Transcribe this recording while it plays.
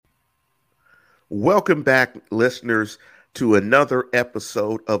Welcome back, listeners, to another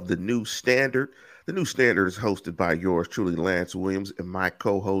episode of The New Standard. The New Standard is hosted by yours truly, Lance Williams, and my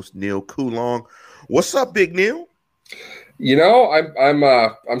co-host Neil Coulong. What's up, Big Neil?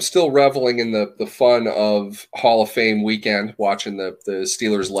 I'm still reveling in the fun of Hall of Fame weekend, watching the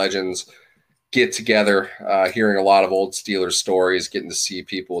Steelers legends get together, hearing a lot of old Steelers stories, getting to see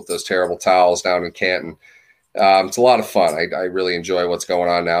people with those terrible towels down in Canton. It's a lot of fun. I really enjoy what's going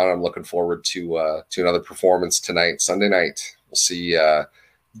on now, and I'm looking forward to another performance tonight, Sunday night. We'll see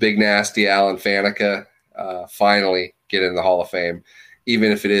Big Nasty Alan Faneca finally get in the Hall of Fame,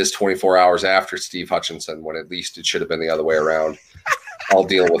 even if it is 24 hours after Steve Hutchinson, when at least it should have been the other way around. I'll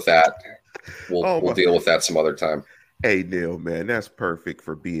deal with that. We'll deal with that some other time. Hey, Neil, man, that's perfect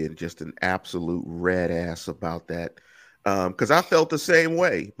for being just an absolute red ass about that. Because I felt the same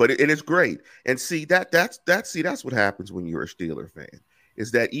way, but it's great. And see that's what happens when you're a Steeler fan, is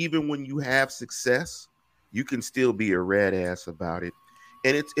that even when you have success, you can still be a red ass about it,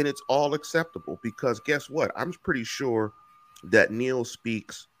 and it's all acceptable. Because guess what? I'm pretty sure that Neil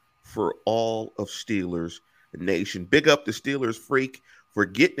speaks for all of Steelers Nation. Big up the Steelers Freak for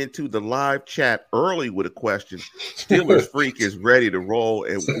getting into the live chat early with a question. Steelers Freak is ready to roll,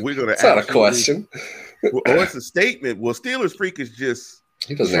 and we're going to. It's not a question. Well, it's a statement. Well, Steelers Freak is just.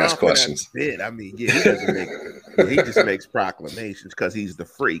 He doesn't ask questions. I mean, yeah, he doesn't make. He just makes proclamations because he's the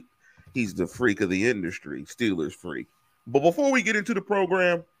freak. He's the freak of the industry, Steelers Freak. But before we get into the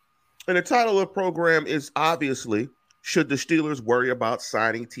program, and the title of the program is obviously, should the Steelers worry about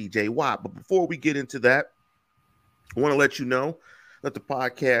signing TJ Watt? But before we get into that, I want to let you know that the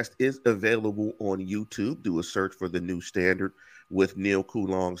podcast is available on YouTube. Do a search for The New Standard with Neil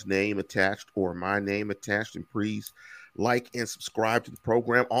Coulong's name attached or my name attached, and please like and subscribe to the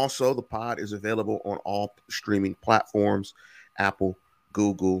program. Also, the pod is available on all streaming platforms: Apple,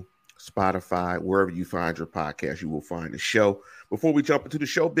 Google, Spotify, wherever you find your podcast, you will find the show. Before we jump into the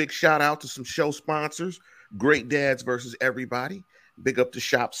show, big shout out to some show sponsors: Great Dads versus Everybody. Big up to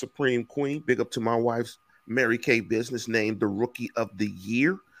Shop Supreme Queen. Big up to my wife's Mary Kay business, named the Rookie of the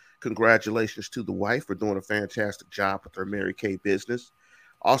Year. Congratulations to the wife for doing a fantastic job with her Mary Kay business.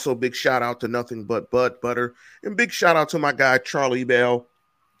 Also, big shout out to Nothing But Bud Butter, and big shout out to my guy Charlie Bell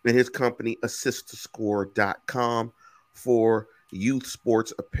and his company AssistToScore.com for youth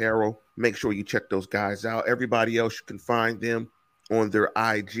sports apparel. Make sure you check those guys out. Everybody else, you can find them on their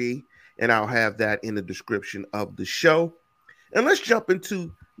IG, and I'll have that in the description of the show. And let's jump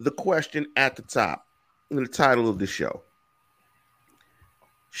into the question at the top in the title of the show.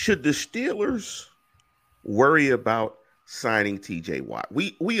 Should the Steelers worry about signing TJ Watt?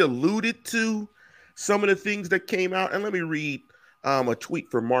 We alluded to some of the things that came out, and let me read a tweet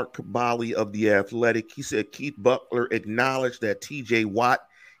from Mark Cabali of The Athletic. He said Keith Butler acknowledged that TJ Watt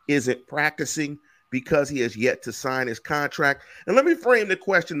isn't practicing because he has yet to sign his contract. And let me frame the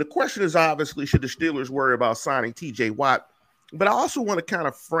question. The question is obviously, should the Steelers worry about signing TJ Watt? But I also want to kind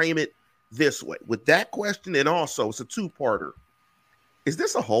of frame it this way with that question, and also it's a two-parter. Is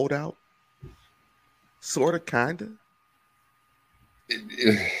this a holdout? Sort of, kind of?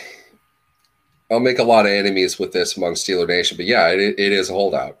 I'll make a lot of enemies with this among Steeler Nation, but yeah, it is a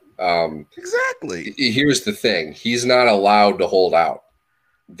holdout. Exactly. Here's the thing. He's not allowed to hold out.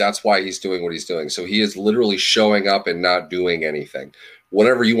 That's why he's doing what he's doing. So he is literally showing up and not doing anything.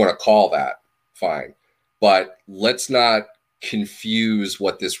 Whatever you want to call that, fine. But let's not confuse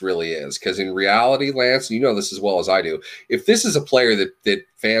what this really is, because in reality, Lance, you know this as well as I do, if this is a player that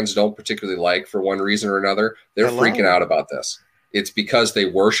fans don't particularly like for one reason or another, they're freaking out about this. It's because they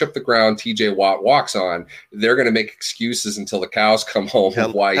worship the ground TJ Watt walks on. They're going to make excuses until the cows come home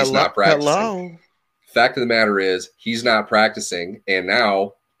of why he's not practicing. Fact of the matter is, he's not practicing, and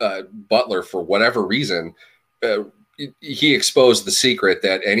now Butler, for whatever reason, he exposed the secret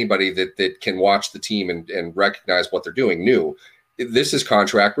that anybody that can watch the team and recognize what they're doing knew. This is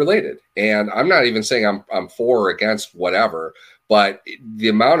contract related. And I'm not even saying I'm for or against whatever, but the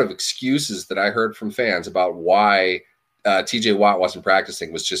amount of excuses that I heard from fans about why TJ Watt wasn't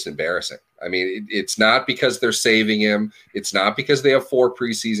practicing was just embarrassing. I mean, it's not because they're saving him. It's not because they have 4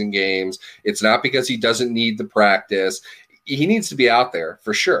 preseason games. It's not because he doesn't need the practice. He needs to be out there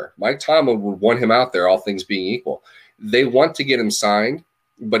for sure. Mike Tomlin would want him out there, all things being equal. They want to get him signed,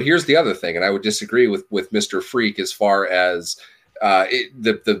 but here's the other thing, and I would disagree with Mr. Freak as far as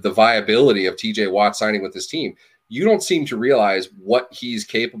the viability of TJ Watt signing with this team. You don't seem to realize what he's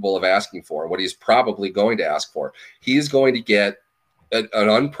capable of asking for, what he's probably going to ask for. He is going to get an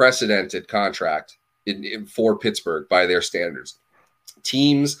unprecedented contract for Pittsburgh by their standards.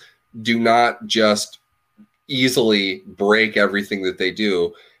 Teams do not just easily break everything that they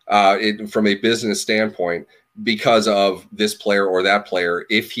do from a business standpoint because of this player or that player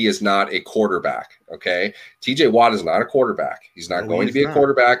if he is not a quarterback. Okay. TJ Watt is not a quarterback. He's not going to be a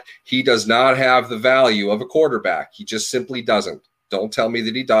quarterback. He does not have the value of a quarterback. He just simply doesn't. Don't tell me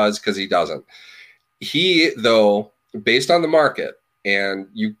that he does, because he doesn't. He, though, based on the market, and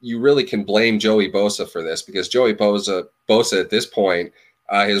you really can blame Joey Bosa for this, because Joey Bosa at this point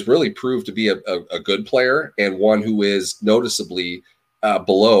has really proved to be a good player and one who is noticeably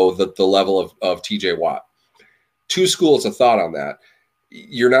below the level of TJ Watt. Two schools of thought on that.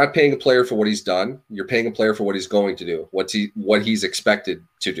 You're not paying a player for what he's done. You're paying a player for what he's going to do, what he's expected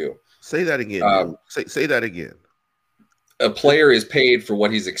to do. Say that again. Say that again. A player is paid for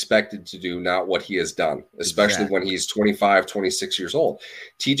what he's expected to do, not what he has done, especially when he's 25, 26 years old.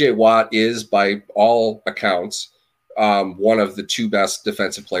 TJ Watt is, by all accounts, one of the two best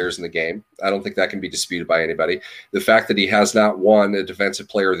defensive players in the game. I don't think that can be disputed by anybody. The fact that he has not won a Defensive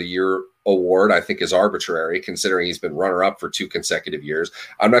Player of the Year award, I think, is arbitrary, considering he's been runner-up for 2 consecutive years.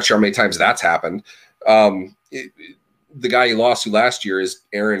 I'm not sure how many times that's happened. The guy he lost to last year is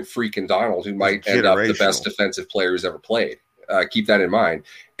Aaron freaking Donald, who might end up the best defensive player who's ever played. Keep that in mind.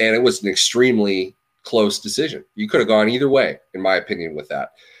 And it was an extremely close decision. You could have gone either way, in my opinion, with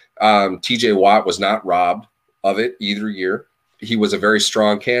that. TJ Watt was not robbed of it either year. He was a very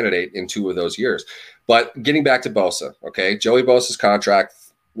strong candidate in 2 of those years. But getting back to Bosa, okay, Joey Bosa's contract,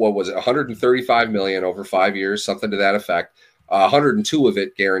 what was it, $135 million over 5 years, something to that effect. 102 of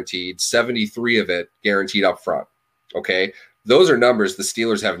it guaranteed, 73 of it guaranteed up front. Okay, those are numbers the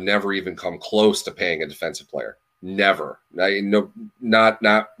Steelers have never even come close to paying a defensive player. Never. No,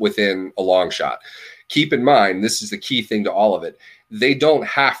 not within a long shot. Keep in mind, this is the key thing to all of it. They don't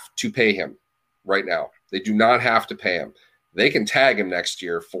have to pay him right now. They do not have to pay him. They can tag him next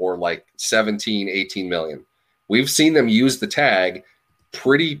year for like 17, 18 million. We've seen them use the tag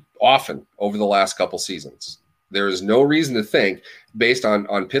pretty often over the last couple seasons. There is no reason to think, based on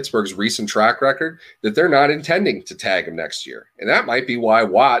Pittsburgh's recent track record, that they're not intending to tag him next year. And that might be why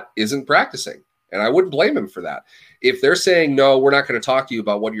Watt isn't practicing. And I wouldn't blame him for that. If they're saying, no, we're not going to talk to you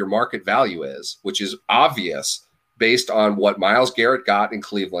about what your market value is, which is obvious based on what Myles Garrett got in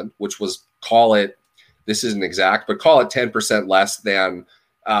Cleveland, which was, call it, this isn't exact, but call it 10% less than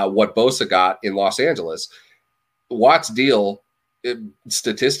what Bosa got in Los Angeles. Watt's deal,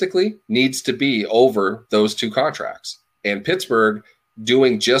 statistically, needs to be over those 2 contracts. And Pittsburgh,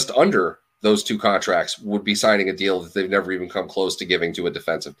 doing just under those 2 contracts, would be signing a deal that they've never even come close to giving to a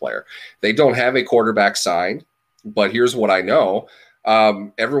defensive player. They don't have a quarterback signed, but here's what I know.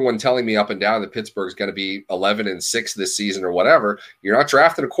 Everyone telling me up and down that Pittsburgh's going to be 11-6 this season or whatever. You're not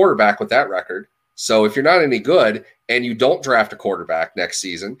drafting a quarterback with that record. So if you're not any good and you don't draft a quarterback next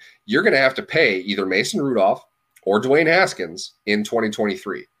season, you're going to have to pay either Mason Rudolph or Dwayne Haskins in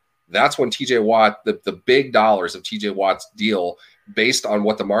 2023. That's when TJ Watt, the big dollars of TJ Watt's deal, based on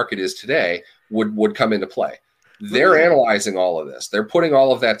what the market is today, would come into play. They're analyzing all of this. They're putting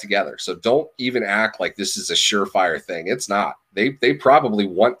all of that together. So don't even act like this is a surefire thing. It's not. They probably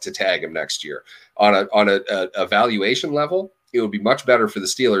want to tag him next year. On a valuation level, it would be much better for the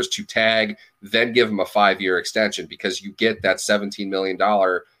Steelers to tag, then give him a 5-year extension, because you get that $17 million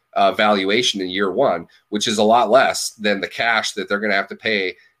valuation in year 1, which is a lot less than the cash that they're going to have to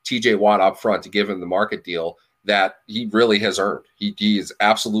pay TJ Watt up front to give him the market deal that he really has earned. He is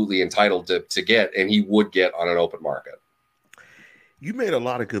absolutely entitled to get, and he would get on an open market. You made a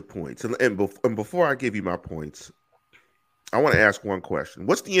lot of good points. And before I give you my points, I want to ask one question.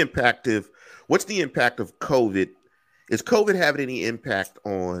 What's the impact of COVID? Is COVID having any impact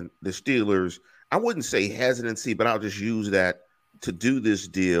on the Steelers? I wouldn't say hesitancy, but I'll just use that to do this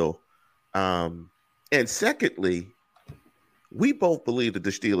deal. And secondly, we both believe that the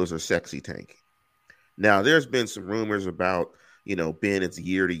Steelers are sexy tanking. Now, there's been some rumors about, Ben, it's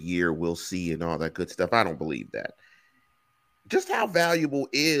year to year, we'll see, and all that good stuff. I don't believe that. Just how valuable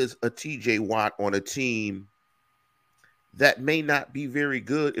is a TJ Watt on a team that may not be very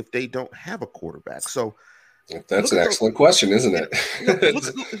good if they don't have a quarterback? So that's an excellent question, isn't it?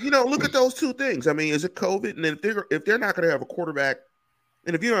 Look at those 2 things. I mean, is it COVID? And if they're not going to have a quarterback,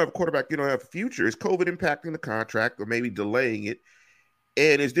 and if you don't have a quarterback, you don't have a future. Is COVID impacting the contract or maybe delaying it?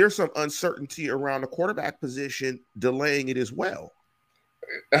 And is there some uncertainty around the quarterback position delaying it as well?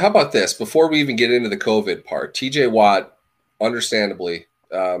 How about this? Before we even get into the COVID part, TJ Watt, understandably,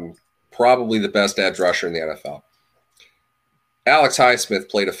 probably the best edge rusher in the NFL. Alex Highsmith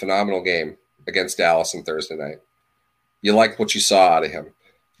played a phenomenal game against Dallas on Thursday night. You liked what you saw out of him.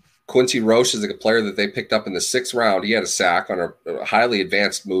 Quincy Roche is a player that they picked up in the 6th round. He had a sack on a highly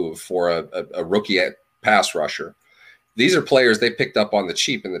advanced move for a rookie pass rusher. These are players they picked up on the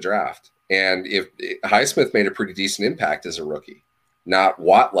cheap in the draft. And if Highsmith made a pretty decent impact as a rookie, not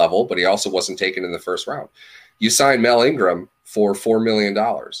Watt level, but he also wasn't taken in the first round. You sign Mel Ingram for $4 million.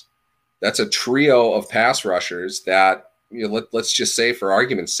 That's a trio of pass rushers that, let's just say for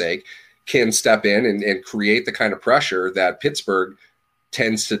argument's sake, can step in and create the kind of pressure that Pittsburgh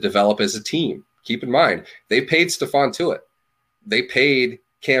tends to develop as a team. Keep in mind, they paid Stephon Tuitt. They paid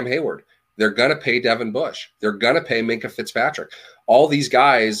Cam Hayward. They're going to pay Devin Bush. They're going to pay Minkah Fitzpatrick. All these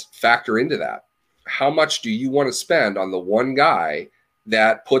guys factor into that. How much do you want to spend on the one guy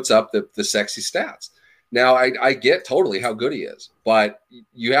that puts up the sexy stats? Now, I get totally how good he is, but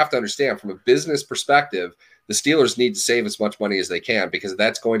you have to understand from a business perspective, the Steelers need to save as much money as they can because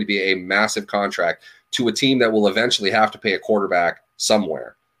that's going to be a massive contract to a team that will eventually have to pay a quarterback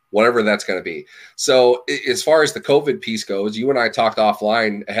somewhere, whatever that's going to be. So as far as the COVID piece goes, you and I talked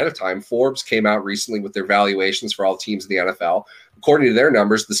offline ahead of time. Forbes came out recently with their valuations for all the teams in the NFL. According to their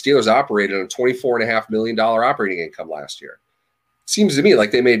numbers, the Steelers operated on $24.5 million operating income last year. Seems to me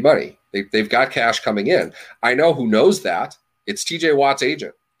like they made money. They've got cash coming in. I know who knows that. It's TJ Watt's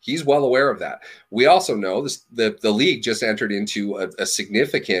agent. He's well aware of that. We also know the league just entered into a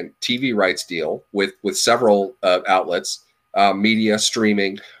significant TV rights deal with several outlets, media,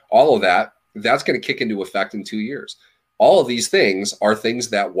 streaming, all of that. That's going to kick into effect in 2 years. All of these things are things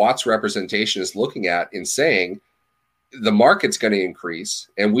that Watt's representation is looking at and saying the market's going to increase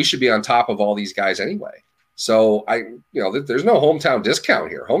and we should be on top of all these guys anyway. So there's no hometown discount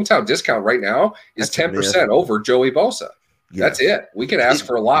here. Hometown discount right now is 10% over Joey Bosa. Yes. That's it. We can ask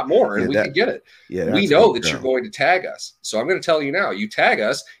for a lot more and we can get it. Yeah, we know that you're going to tag us. So I'm going to tell you now, you tag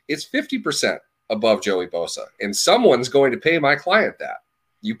us, it's 50% above Joey Bosa. And someone's going to pay my client that.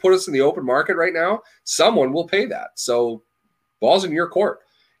 You put us in the open market right now, someone will pay that. So ball's in your court.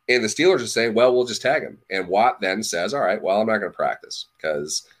 And the Steelers are saying, well, we'll just tag him. And Watt then says, all right, well, I'm not going to practice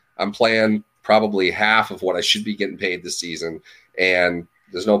because I'm playing probably half of what I should be getting paid this season. And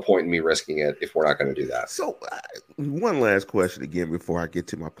there's no point in me risking it if we're not going to do that. So one last question again before I get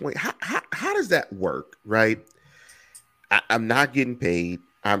to my point. How does that work, right? I'm not getting paid.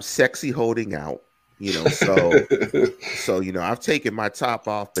 I'm sexy holding out, so I've taken my top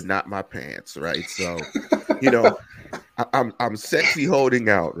off, but not my pants, right? So, I'm sexy holding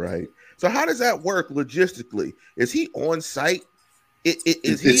out, right? So how does that work logistically? Is he on site?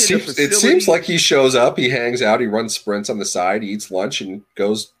 It seems like he shows up, he hangs out, he runs sprints on the side, he eats lunch, and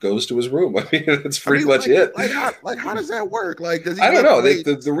goes to his room. I mean, that's pretty much it. How does that work? Like, does he I don't know.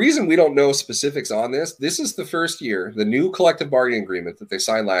 The reason we don't know specifics on this is the first year, the new collective bargaining agreement that they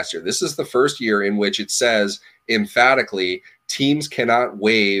signed last year. This is the first year in which it says emphatically teams cannot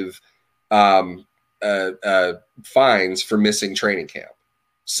waive fines for missing training camp.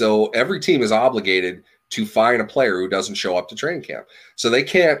 So every team is obligated to fine a player who doesn't show up to training camp. So they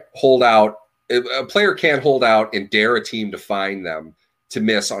can't hold out. A player can't hold out and dare a team to fine them to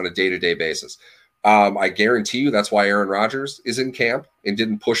miss on a day-to-day basis. I guarantee you that's why Aaron Rodgers is in camp and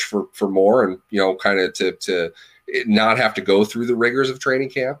didn't push for more and, kind of to not have to go through the rigors of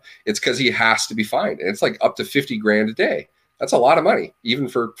training camp. It's because he has to be fined. And it's like up to $50,000 a day. That's a lot of money, even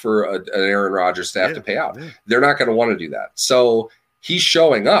for an Aaron Rodgers to have to pay out. Yeah. They're not going to want to do that. So he's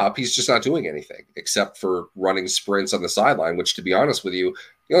showing up. He's just not doing anything except for running sprints on the sideline, which, to be honest with you,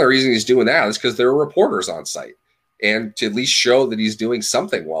 the only reason he's doing that is because there are reporters on site and to at least show that he's doing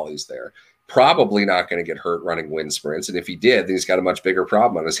something while he's there. Probably not going to get hurt running wind sprints. And if he did, then he's got a much bigger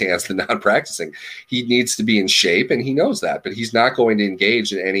problem on his hands than not practicing. He needs to be in shape and he knows that, but he's not going to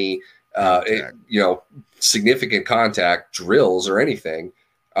engage in any, significant contact drills or anything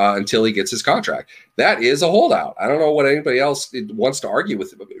until he gets his contract. That is a holdout. I don't know what anybody else wants to argue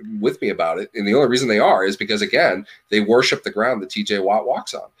with me about it. And the only reason they are is because, again, they worship the ground that TJ Watt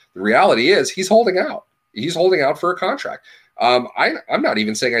walks on. The reality is he's holding out. He's holding out for a contract. I'm not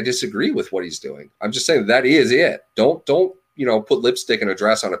even saying I disagree with what he's doing. I'm just saying that is it. Don't put lipstick and a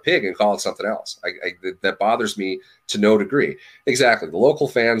dress on a pig and call it something else. That bothers me to no degree. Exactly. The local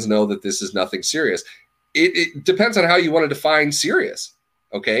fans know that this is nothing serious. It depends on how you want to define serious.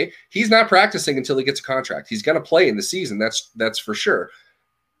 Okay. He's not practicing until he gets a contract. He's going to play in the season. That's for sure.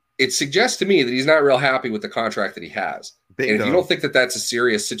 It suggests to me that he's not real happy with the contract that he has. And if you don't think that that's a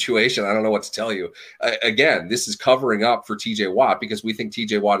serious situation, I don't know what to tell you. Again, this is covering up for TJ Watt because we think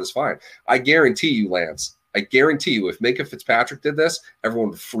TJ Watt is fine. I guarantee you, Lance, if Minkah Fitzpatrick did this, everyone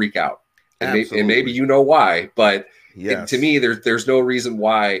would freak out. And maybe you know why, but to me, there's no reason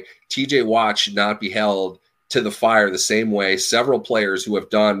why TJ Watt should not be held to the fire the same way several players who have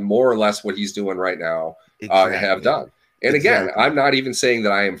done more or less what he's doing right now have done. And again, I'm not even saying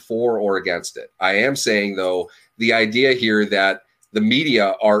that I am for or against it. I am saying, though, the idea here that the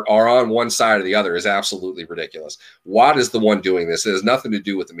media are on one side or the other is absolutely ridiculous. Watt is the one doing this. It has nothing to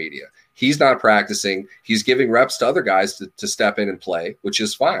do with the media. He's not practicing. He's giving reps to other guys to step in and play, which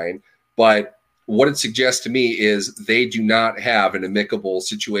is fine. But what it suggests to me is they do not have an amicable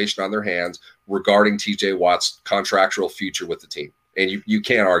situation on their hands regarding TJ Watt's contractual future with the team. And you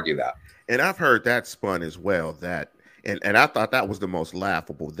can't argue that. And I've heard that spun as well, that and I thought that was the most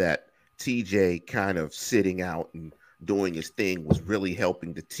laughable, that TJ kind of sitting out and doing his thing was really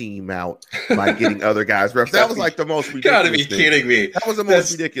helping the team out by getting other guys reps. That was like the most ridiculous thing. Gotta be thing. Kidding me. That was the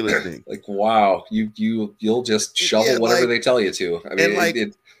most ridiculous thing. Like, wow, you'll just shovel whatever they tell you to. I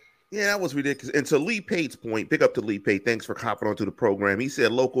mean, yeah, that was ridiculous. And to Lee Pate's point, big up to Lee Pate. Thanks for hopping onto the program. He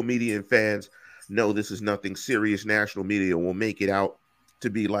said local media and fans know this is nothing serious. National media will make it out to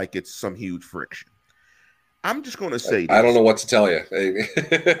be like it's some huge friction. I'm just going to say this. I don't know what to tell you.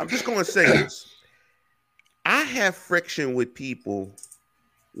 I'm just going to say this. I have friction with people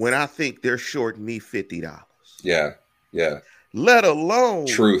when I think they're shorting me $50. Yeah. Let alone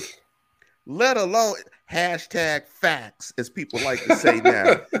truth. Let alone hashtag facts, as people like to say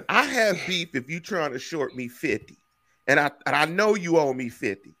now. I have beef if you trying to short me 50. And I know you owe me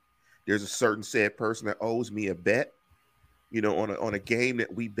 50. There's a certain said person that owes me a bet, on a game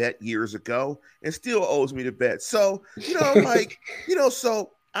that we bet years ago and still owes me the bet. So,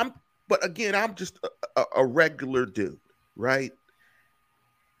 but again, I'm just a regular dude, right?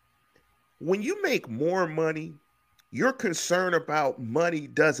 When you make more money, your concern about money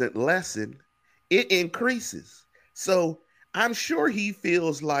doesn't lessen, it increases. So I'm sure he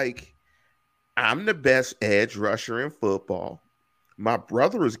feels like I'm the best edge rusher in football. My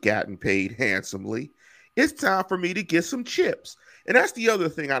brother has gotten paid handsomely. It's time for me to get some chips. And that's the other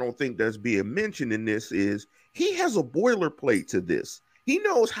thing I don't think that's being mentioned in this is he has a boilerplate to this. He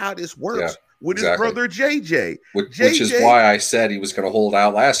knows how this works with his brother JJ. Which is why I said he was going to hold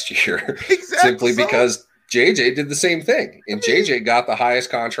out last year. Exactly. Simply because JJ did the same thing. And JJ got the highest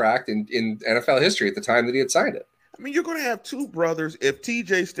contract in NFL history at the time that he had signed it. I mean, you're going to have two brothers, if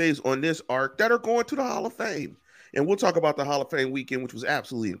TJ stays on this arc, that are going to the Hall of Fame. And we'll talk about the Hall of Fame weekend, which was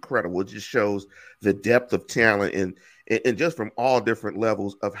absolutely incredible. It just shows the depth of talent and just from all different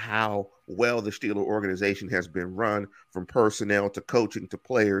levels of how well the Steeler organization has been run, from personnel to coaching to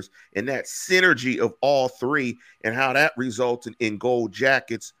players, and that synergy of all three and how that resulted in gold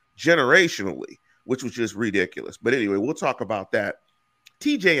jackets generationally, which was just ridiculous. But anyway, we'll talk about that.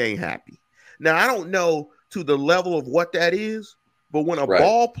 TJ ain't happy. Now, I don't know to the level of what that is, but when a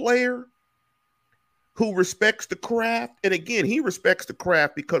ball player who respects the craft, and again, he respects the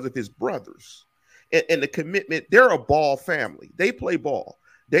craft because of his brothers and the commitment. They're a ball family. They play ball.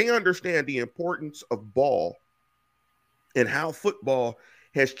 They understand the importance of ball and how football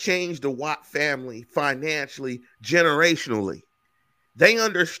has changed the Watt family financially, generationally. They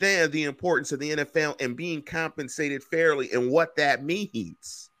understand the importance of the NFL and being compensated fairly and what that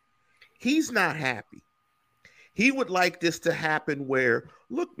means. He's not happy. He would like this to happen where,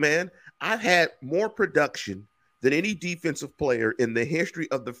 look, man, I've had more production than any defensive player in the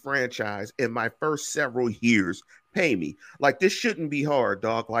history of the franchise in my first several years. Pay me. Like, this shouldn't be hard,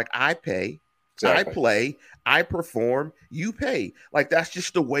 dog. Like, I pay, I play, I perform, you pay. Like, that's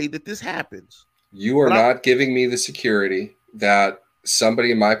just the way that this happens. You are not giving me the security that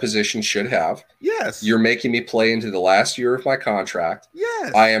somebody in my position should have. Yes. You're making me play into the last year of my contract.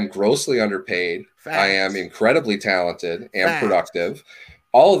 Yes. I am grossly underpaid. Facts. I am incredibly talented and productive.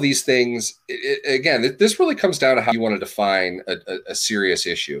 All of these things, again, this really comes down to how you want to define a serious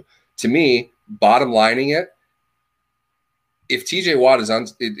issue. To me, bottom lining it, if TJ Watt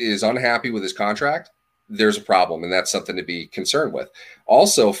is unhappy with his contract, there's a problem, and that's something to be concerned with.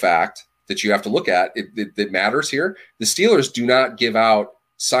 Also, fact that you have to look at, that matters here, the Steelers do not give out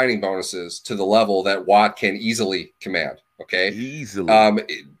signing bonuses to the level that Watt can easily command. Okay. Easily.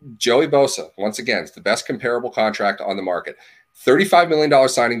 Joey Bosa, once again, it's the best comparable contract on the market. $35 million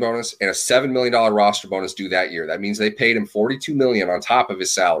signing bonus and a $7 million roster bonus due that year. That means they paid him $42 million on top of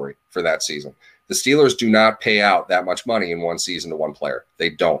his salary for that season. The Steelers do not pay out that much money in one season to one player.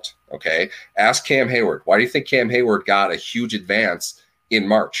 They don't. Okay. Ask Cam Hayward. Why do you think Cam Hayward got a huge advance in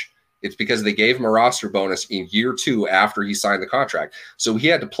March? It's because they gave him a roster bonus in year 2 after he signed the contract. So he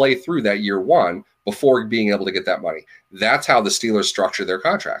had to play through that year 1 before being able to get that money. That's how the Steelers structure their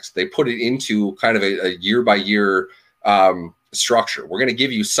contracts. They put it into kind of a year-by-year structure. We're going to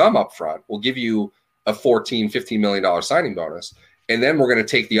give you some upfront. We'll give you a $15 million signing bonus. And then we're going to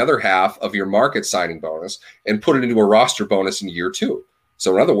take the other half of your market signing bonus and put it into a roster bonus in year 2.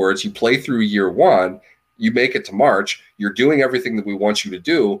 So in other words, you play through year 1, you make it to March, you're doing everything that we want you to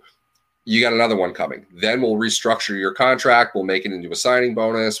do. you got another one coming. Then we'll restructure your contract. We'll make it into a signing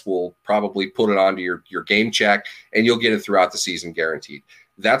bonus. We'll probably put it onto your game check, and you'll get it throughout the season guaranteed.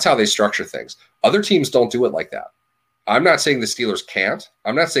 That's how they structure things. Other teams don't do it like that. I'm not saying the Steelers can't.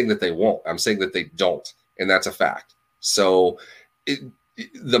 I'm not saying that they won't. I'm saying that they don't, and that's a fact. So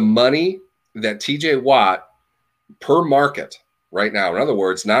the money that TJ Watt per market right now, in other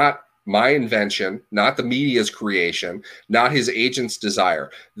words, not my invention, not the media's creation, not his agent's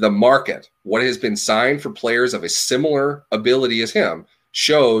desire, the market, what has been signed for players of a similar ability as him,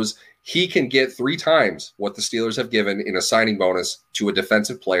 shows he can get 3 times what the Steelers have given in a signing bonus to a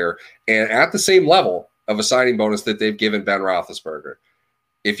defensive player, and at the same level of a signing bonus that they've given Ben Roethlisberger.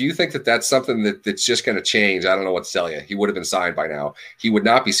 If you think that that's something that's just going to change, I don't know what to tell you. He would have been signed by now. He would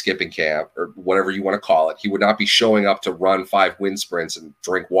not be skipping camp or whatever you want to call it. He would not be showing up to run 5 wind sprints and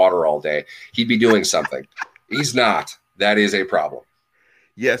drink water all day. He'd be doing something. He's not. That is a problem.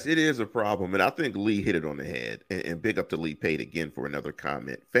 Yes, it is a problem. And I think Lee hit it on the head. And big up to Lee Pate again for another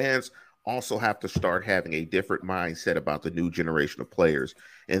comment. Fans also have to start having a different mindset about the new generation of players,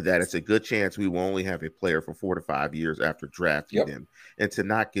 and that it's a good chance we will only have a player for 4 to 5 years after drafting them, and to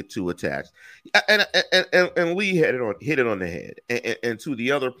not get too attached. And Lee hit it on the head. And to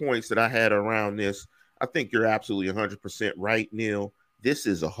the other points that I had around this, I think you're absolutely 100% right, Neil. This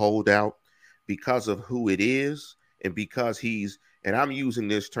is a holdout because of who it is, and because he's, and I'm using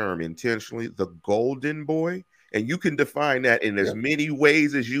this term intentionally, the golden boy. And you can define that in as many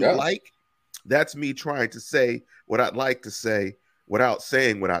ways as you like. That's me trying to say what I'd like to say without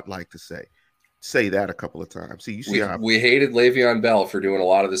saying what I'd like to say. Say that a couple of times. See, you see we hated Le'Veon Bell for doing a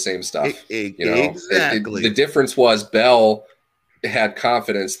lot of the same stuff. Exactly. The difference was Bell had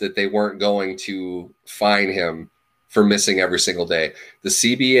confidence that they weren't going to fine him for missing every single day. The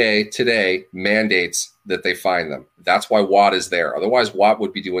CBA today mandates that they fine them. That's why Watt is there. Otherwise, Watt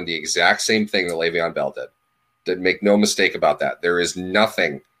would be doing the exact same thing that Le'Veon Bell did. Make no mistake about that. There is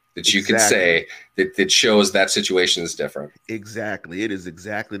nothing that you can say that shows that situation is different. Exactly. It is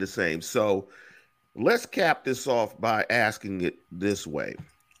exactly the same. So let's cap this off by asking it this way.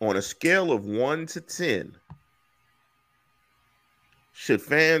 On a scale of 1 to 10, should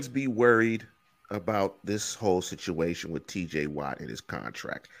fans be worried about this whole situation with TJ Watt and his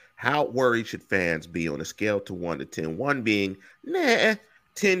contract? How worried should fans be on a scale to 1 to 10? 1 being, nah,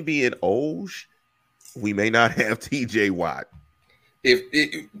 10 being, oh, we may not have TJ Watt.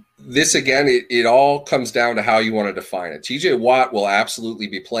 It all comes down to how you want to define it. TJ Watt will absolutely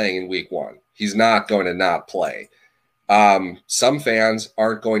be playing in week 1. He's not going to not play. Some fans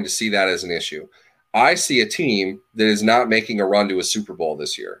aren't going to see that as an issue. I see a team that is not making a run to a Super Bowl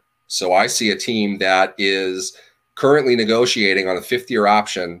this year. So I see a team that is currently negotiating on a 5th-year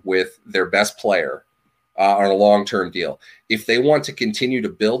option with their best player on a long-term deal. If they want to continue to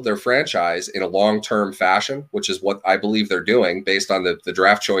build their franchise in a long-term fashion, which is what I believe they're doing based on the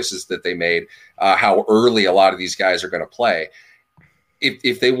draft choices that they made, how early a lot of these guys are going to play.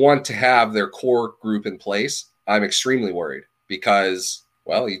 If they want to have their core group in place, I'm extremely worried because,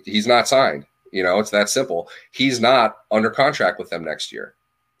 well, he's not signed. It's that simple. He's not under contract with them next year.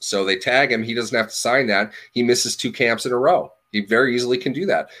 So they tag him. He doesn't have to sign that. He misses 2 camps in a row. He very easily can do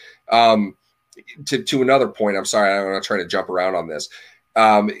that. To another point, I'm sorry, I'm not trying to jump around on this.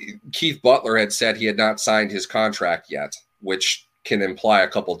 Keith Butler had said he had not signed his contract yet, which can imply a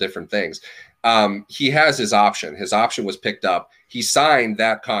couple different things. He has his option. His option was picked up. He signed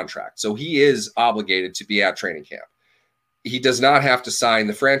that contract. So he is obligated to be at training camp. He does not have to sign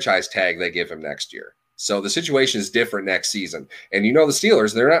the franchise tag they give him next year. So the situation is different next season. And the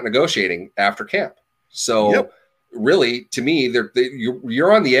Steelers, they're not negotiating after camp. So really, to me,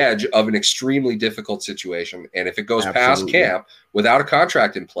 you're on the edge of an extremely difficult situation. And if it goes past camp without a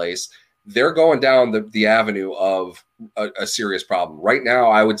contract in place, they're going down the avenue of a serious problem. Right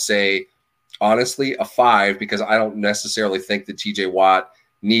now, I would say, honestly, a 5, because I don't necessarily think that TJ Watt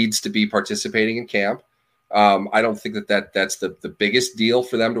needs to be participating in camp. I don't think that's the biggest deal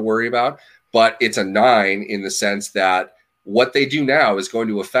for them to worry about. But it's a 9 in the sense that what they do now is going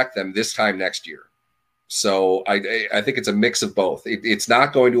to affect them this time next year. So I think it's a mix of both. It's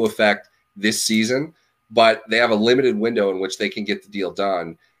not going to affect this season, but they have a limited window in which they can get the deal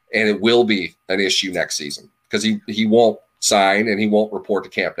done, and it will be an issue next season because he won't sign and he won't report to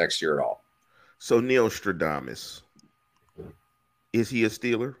camp next year at all. So Neil Stradamus, is he a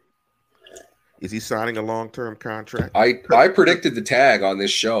Steeler? Is he signing a long-term contract? I predicted the tag on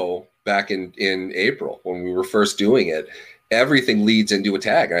this show back in April when we were first doing it. Everything leads into a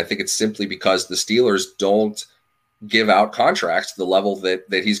tag. And I think it's simply because the Steelers don't give out contracts to the level that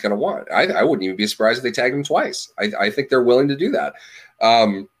he's going to want. I wouldn't even be surprised if they tagged him twice. I think they're willing to do that.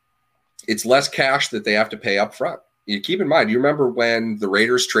 It's less cash that they have to pay up front. You keep in mind, you remember when the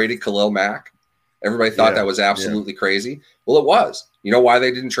Raiders traded Khalil Mack? Everybody thought that was absolutely crazy. Well, it was. You know why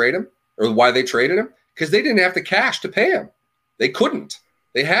they didn't trade him or why they traded him? Because they didn't have the cash to pay him. They couldn't.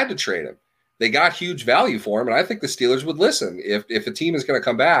 They had to trade him. They got huge value for him, and I think the Steelers would listen. If a team is going to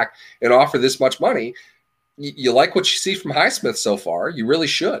come back and offer this much money, you like what you see from Highsmith so far, you really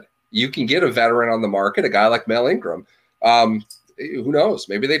should. You can get a veteran on the market, a guy like Mel Ingram. Who knows?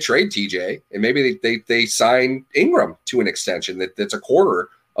 Maybe they trade TJ, and maybe they sign Ingram to an extension that's a quarter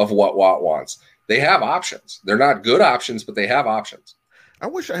of what Watt wants. They have options. They're not good options, but they have options. I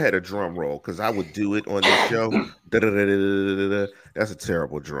wish I had a drum roll because I would do it on this show. That's a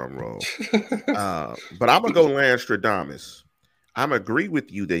terrible drum roll. But I'm going to go Landstradamus. I'm agree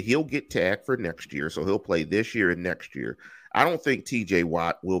with you that he'll get tagged for next year, so he'll play this year and next year. I don't think TJ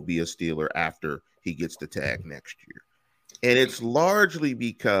Watt will be a Steeler after he gets the tag next year. And it's largely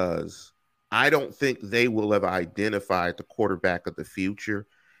because I don't think they will have identified the quarterback of the future.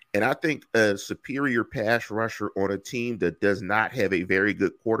 And I think a superior pass rusher on a team that does not have a very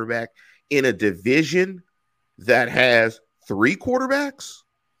good quarterback in a division that has 3 quarterbacks,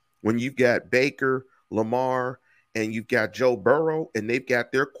 when you've got Baker, Lamar, and you've got Joe Burrow, and they've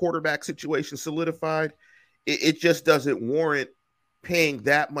got their quarterback situation solidified, it just doesn't warrant paying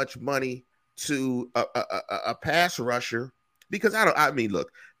that much money to a pass rusher, because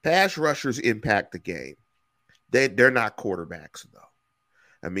look, pass rushers impact the game. They're not quarterbacks, though.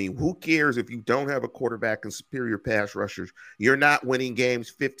 I mean, who cares if you don't have a quarterback and superior pass rushers? You're not winning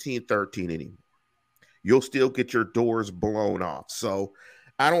games 15-13 anymore. You'll still get your doors blown off. So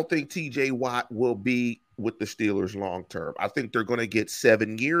I don't think TJ Watt will be with the Steelers long term. I think they're going to get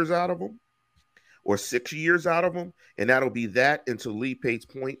 7 years out of him or 6 years out of him, and that'll be that. And to Lee Pate's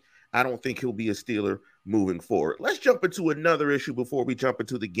point, I don't think he'll be a Steeler moving forward. Let's jump into another issue before we jump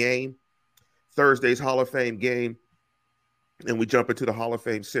into the game, Thursday's Hall of Fame game. And we jump into the Hall of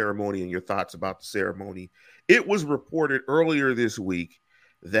Fame ceremony and your thoughts about the ceremony. It was reported earlier this week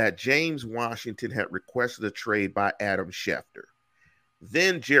that James Washington had requested a trade by Adam Schefter.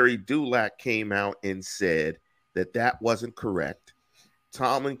 Then Jerry Dulac came out and said that that wasn't correct.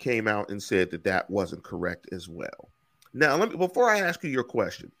 Tomlin came out and said that that wasn't correct as well. Now, before I ask you your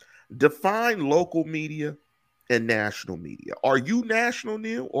question, define local media and national media. Are you national,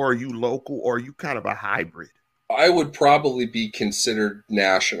 Neil, or are you local, or are you kind of a hybrid? I would probably be considered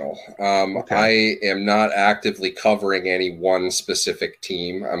national. Okay. I am not actively covering any one specific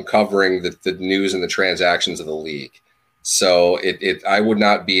team. I'm covering the news and the transactions of the league. So I would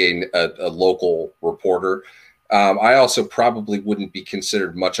not be a local reporter. I also probably wouldn't be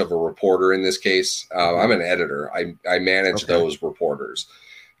considered much of a reporter in this case. I'm an editor. I manage those reporters.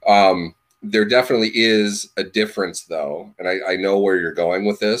 There definitely is a difference, though, and I know where you're going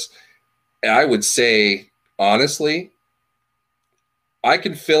with this. I would say, honestly, I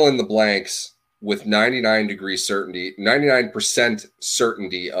can fill in the blanks with 99%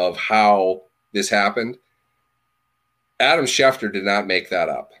 certainty of how this happened. Adam Schefter did not make that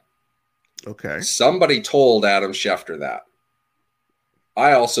up. Okay. Somebody told Adam Schefter that.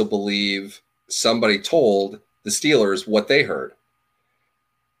 I also believe somebody told the Steelers what they heard.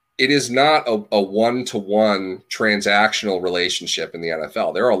 It is not a one-to-one transactional relationship in the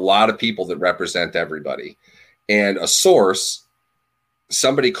NFL. There are a lot of people that represent everybody. And a source,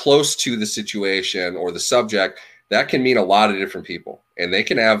 somebody close to the situation or the subject, that can mean a lot of different people. And they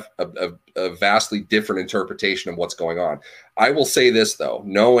can have a vastly different interpretation of what's going on. I will say this, though,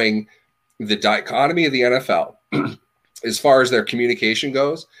 knowing the dichotomy of the NFL, as far as their communication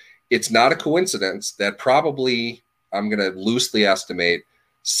goes, it's not a coincidence that probably, I'm going to loosely estimate,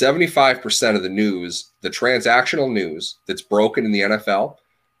 75% of the news, the transactional news that's broken in the NFL,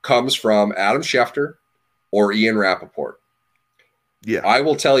 comes from Adam Schefter or Ian Rappaport. Yeah, I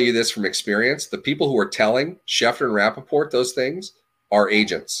will tell you this from experience. The people who are telling Schefter and Rappaport those things are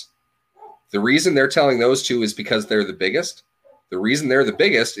agents. The reason they're telling those two is because they're the biggest. The reason they're the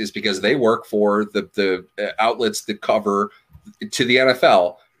biggest is because they work for the outlets that cover, to the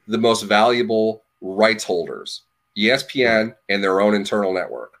NFL, the most valuable rights holders, ESPN and their own internal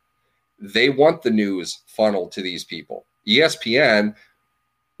network. They want the news funneled to these people. ESPN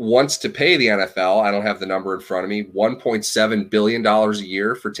wants to pay the NFL, I don't have the number in front of me, $1.7 billion a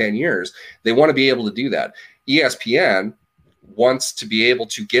year for 10 years. They want to be able to do that. ESPN wants to be able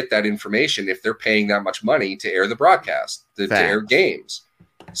to get that information if they're paying that much money to air the broadcast, to air games.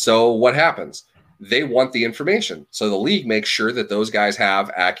 So what happens? They want the information. So the league makes sure that those guys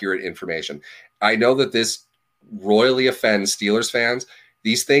have accurate information. I know that this royally offends Steelers fans.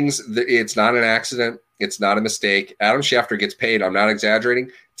 These things, it's not an accident. It's not a mistake. Adam Schefter gets paid, I'm not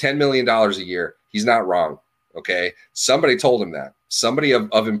exaggerating, $10 million a year. He's not wrong. Okay. Somebody told him that. Somebody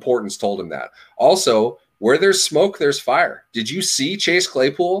of importance told him that. Also, where there's smoke, there's fire. Did you see Chase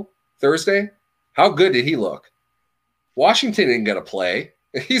Claypool Thursday? How good did he look? Washington didn't get to play.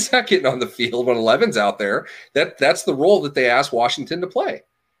 He's not getting on the field when 11's out there. That's the role that they asked Washington to play.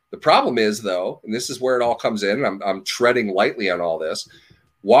 The problem is, though, and this is where it all comes in, and I'm treading lightly on all this,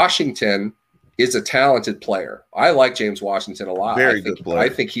 Washington is a talented player. I like James Washington a lot. Very good player. I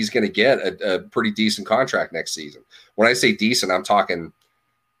think he's going to get a pretty decent contract next season. When I say decent, I'm talking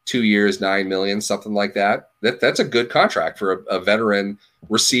 2 years, $9 million, something like that. That's a good contract for a veteran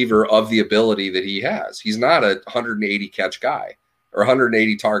receiver of the ability that he has. He's not a 180 catch guy or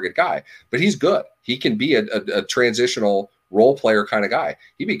 180 target guy, but he's good. He can be a transitional role player kind of guy.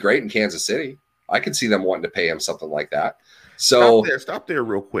 He'd be great in Kansas City. I could see them wanting to pay him something like that. So stop there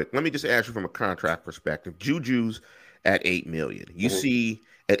real quick. Let me just ask you from a contract perspective. Juju's at $8 million. You see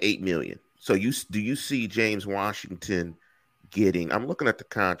at $8 million. So do you see James Washington getting? I'm looking at the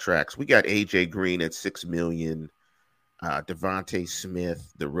contracts. We got AJ Green at $6 million. Devontae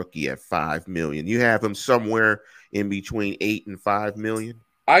Smith, the rookie, at $5 million. You have him somewhere in between $8 and $5 million.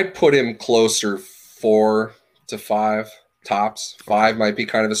 I'd put him closer 4 to 5 tops. 5 might be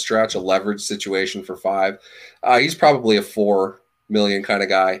kind of a stretch, a leverage situation for 5. He's probably a $4 million kind of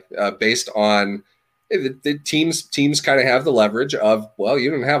guy, based on the teams kind of have the leverage of, well,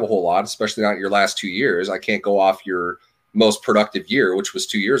 you didn't have a whole lot, especially not your last 2 years. I can't go off your most productive year, which was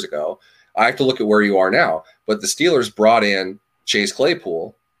 2 years ago. I have to look at where you are now. But the Steelers brought in Chase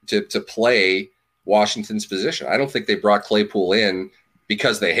Claypool to play Washington's position. I don't think they brought Claypool in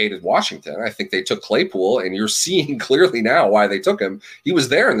because they hated Washington. I think they took Claypool, and you're seeing clearly now why they took him. He was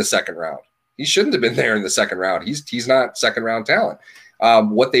there in the second round. He shouldn't have been there in the second round. He's not second round talent.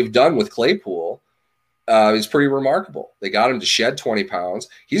 What they've done with Claypool is pretty remarkable. They got him to shed 20 pounds.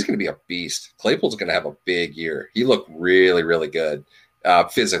 He's going to be a beast. Claypool's going to have a big year. He looked really, really good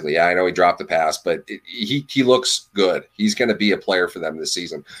physically. I know he dropped the pass, but he looks good. He's going to be a player for them this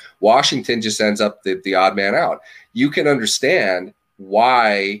season. Washington just ends up the odd man out. You can understand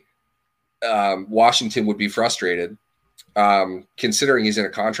why Washington would be frustrated, considering he's in a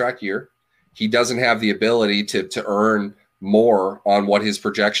contract year. He doesn't have the ability to earn more on what his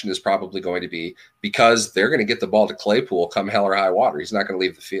projection is probably going to be, because they're going to get the ball to Claypool come hell or high water. He's not going to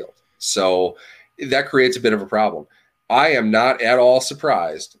leave the field. So that creates a bit of a problem. I am not at all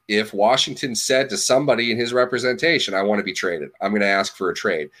surprised if Washington said to somebody in his representation, I want to be traded. I'm going to ask for a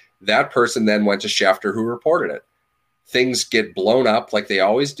trade. That person then went to Schefter, who reported it. Things get blown up like they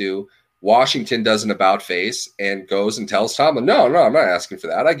always do. Washington does an about face and goes and tells Tomlin, no, I'm not asking for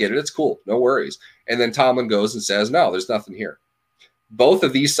that. I get it. It's cool. No worries. And then Tomlin goes and says, no, there's nothing here. Both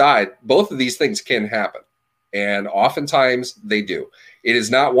of these things can happen. And oftentimes they do. It is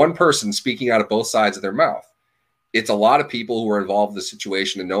not one person speaking out of both sides of their mouth. It's a lot of people who are involved in the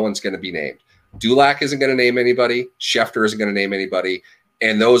situation, and no one's going to be named. Dulac isn't going to name anybody. Schefter isn't going to name anybody.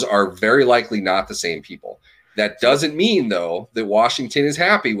 And those are very likely not the same people. That doesn't mean, though, that Washington is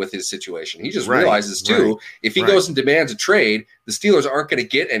happy with his situation. He just realizes, too, if he goes and demands a trade, the Steelers aren't going to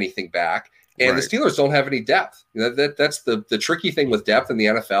get anything back, and the Steelers don't have any depth. That's the tricky thing with depth in the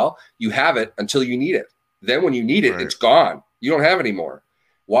NFL. You have it until you need it. Then when you need it, it's gone. You don't have any more.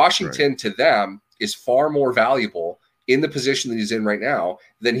 Washington, to them, is far more valuable in the position that he's in right now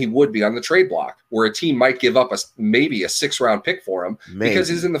than he would be on the trade block, where a team might give up maybe a 6th-round pick for him because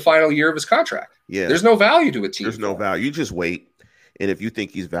he's in the final year of his contract. Yeah, there's no value to a team. There's no value. You just wait, and if you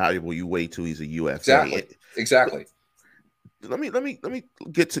think he's valuable, you wait till he's a UFA. Exactly. Let me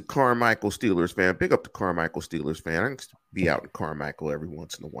get to Carmichael Steelers fan. Big up to Carmichael Steelers fan. I can be out in Carmichael every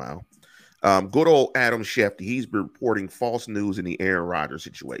once in a while. Good old Adam Schefter. He's been reporting false news in the Aaron Rodgers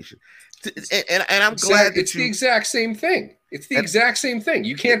situation. And I'm glad it's the exact same thing. It's the exact same thing.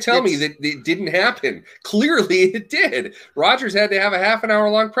 You can't tell me that it didn't happen. Clearly it did. Rodgers had to have a half an hour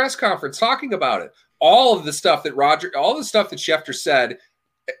long press conference talking about it. All the stuff that Schefter said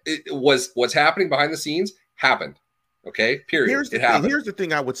was what's happening behind the scenes happened. Okay, period. It happened. Here's the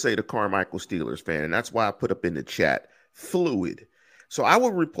thing I would say to Carmichael Steelers fan, and that's why I put up in the chat, fluid. So I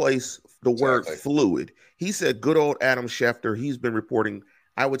would replace the word fluid. He said good old Adam Schefter. He's been reporting,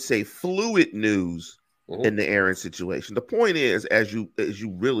 I would say, fluid news in the Aaron situation. The point is, as you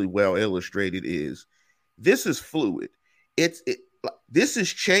really well illustrated, is this is fluid. This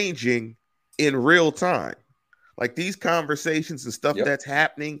is changing in real time. Like these conversations and stuff that's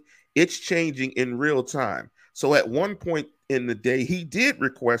happening, it's changing in real time. So at one point in the day, he did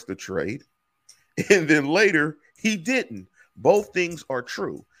request a trade, and then later he didn't. Both things are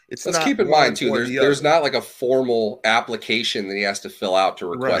true. It's Let's not keep in one mind too, or the there's other. not like a formal application that he has to fill out to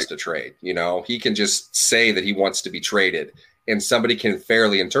Right. request a trade. You know, he can just say that he wants to be traded, and somebody can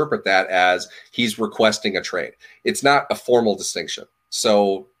fairly interpret that as he's requesting a trade. It's not a formal distinction.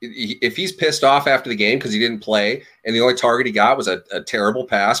 So if he's pissed off after the game because he didn't play and the only target he got was a terrible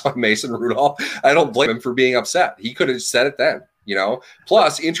pass by Mason Rudolph, I don't blame him for being upset. He could have said it then, you know.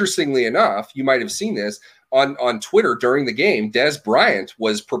 Plus, interestingly enough, you might have seen this on Twitter during the game. Dez Bryant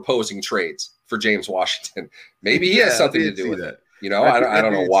was proposing trades for James Washington. Maybe he has something to do with it. You know, I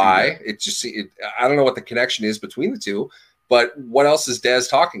don't know why. I don't know what the connection is between the two, but what else is Dez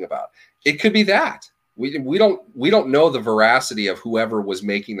talking about? It could be that. We don't know the veracity of whoever was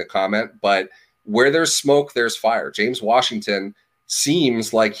making the comment, but where there's smoke, there's fire. James Washington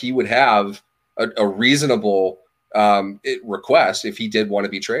seems like he would have a reasonable request if he did want to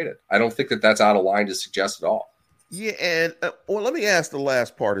be traded. I don't think that that's out of line to suggest at all. Yeah, and well, let me ask the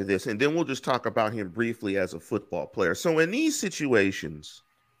last part of this, and then we'll just talk about him briefly as a football player. So in these situations,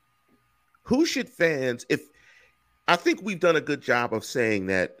 who should fans, if I think we've done a good job of saying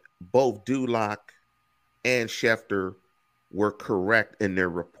that both Dulac and Schefter were correct in their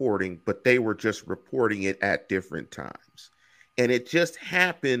reporting, but they were just reporting it at different times. And it just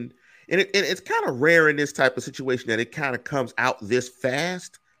happened, and it's kind of rare in this type of situation that it kind of comes out this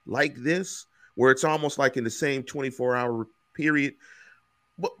fast like this, where it's almost like in the same 24-hour period.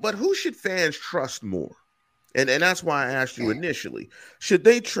 But who should fans trust more? And that's why I asked you initially. Should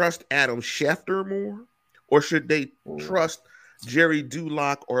they trust Adam Schefter more, or should they trust Jerry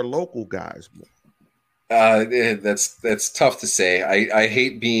Dulac or local guys more? That's tough to say. I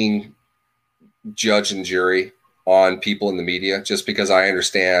hate being judge and jury on people in the media just because I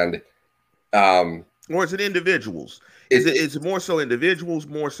understand. Or is it individuals? Is it more so individuals,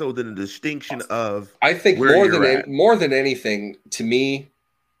 more so than a distinction of? I think more than anything, to me,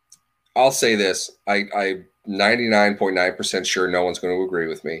 I'll say this. I'm 99.9% sure no one's going to agree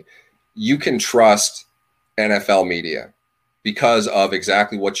with me. You can trust NFL media because of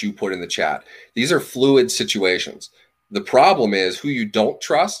exactly what you put in the chat. These are fluid situations. The problem is who you don't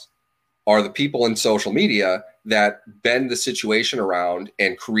trust are the people in social media that bend the situation around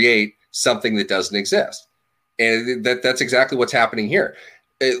and create something that doesn't exist. And that's exactly what's happening here.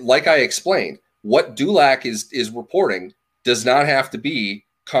 Like I explained, what Dulac is reporting does not have to be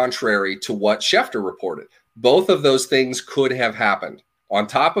contrary to what Schefter reported. Both of those things could have happened. On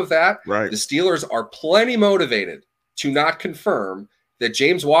top of that, right, the Steelers are plenty motivated to not confirm that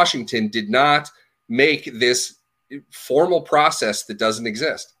James Washington did not make this formal process that doesn't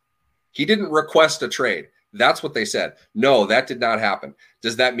exist. He didn't request a trade. That's what they said. No, that did not happen.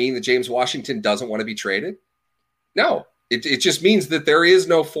 Does that mean that James Washington doesn't want to be traded? No, it just means that there is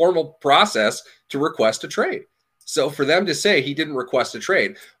no formal process to request a trade. So for them to say he didn't request a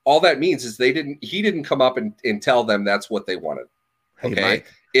trade, all that means is he didn't come up and tell them that's what they wanted. Hey, okay. Mike,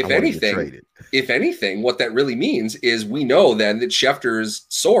 if anything, what that really means is we know then that Schefter's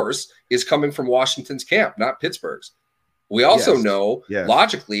source is coming from Washington's camp, not Pittsburgh's. We also know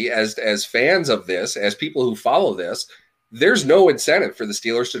logically as fans of this, as people who follow this, there's no incentive for the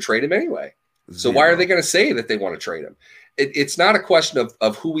Steelers to trade him anyway. So why are they going to say that they want to trade him? It's not a question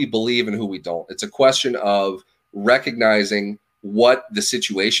of who we believe and who we don't. It's a question of recognizing what the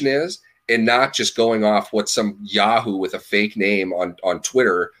situation is and not just going off what some Yahoo with a fake name on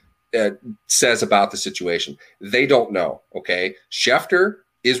Twitter says about the situation. They don't know, okay? Schefter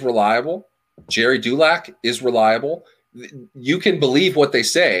is reliable. Jerry Dulac is reliable. You can believe what they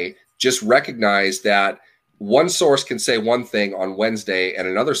say. Just recognize that one source can say one thing on Wednesday and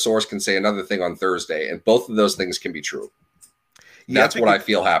another source can say another thing on Thursday, and both of those things can be true. That's what I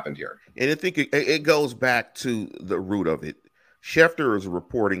feel happened here. And I think it goes back to the root of it. Schefter is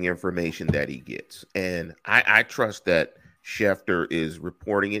reporting information that he gets, and I trust that Schefter is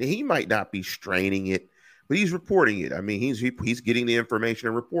reporting it. He might not be straining it, but he's reporting it. I mean, he's getting the information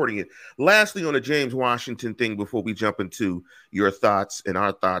and reporting it. Lastly, on the James Washington thing, before we jump into your thoughts and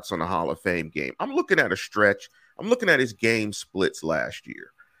our thoughts on the Hall of Fame game, I'm looking at a stretch. I'm looking at his game splits last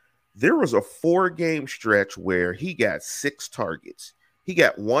year. There was a 4-game stretch where he got 6 targets. He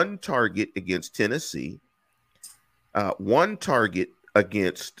got 1 target against Tennessee, 1 target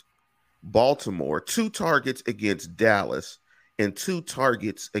against Baltimore, 2 targets against Dallas, and 2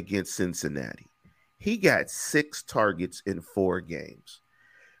 targets against Cincinnati. He got 6 targets in 4 games.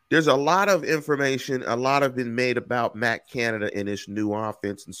 There's a lot of information, a lot have been made about Matt Canada and his new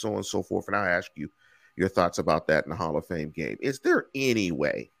offense and so on and so forth. And I'll ask you your thoughts about that in the Hall of Fame game. Is there any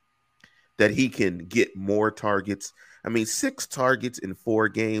way that he can get more targets? I mean, 6 targets in 4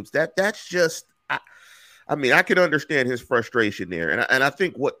 games, that's just, I mean, I can understand his frustration there. And I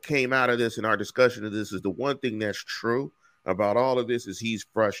think what came out of this in our discussion of this is the one thing that's true about all of this is he's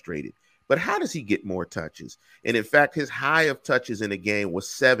frustrated. But how does he get more touches? And in fact, his high of touches in a game was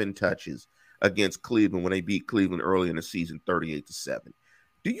 7 touches against Cleveland when they beat Cleveland early in the season, 38-7.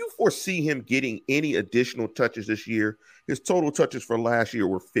 Do you foresee him getting any additional touches this year? His total touches for last year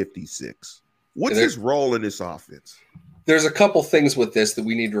were 56. What's his role in this offense? There's a couple things with this that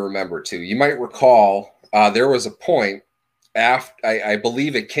we need to remember, too. You might recall there was a point after, I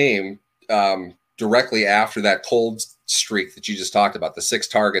believe it came directly after that cold streak that you just talked about, the 6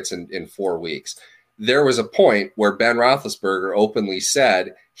 targets in 4 weeks. There was a point where Ben Roethlisberger openly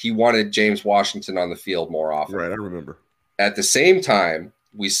said he wanted James Washington on the field more often. Right, I remember. At the same time,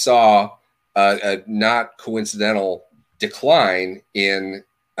 we saw a not coincidental decline in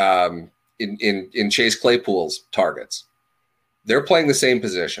Chase Claypool's targets. They're playing the same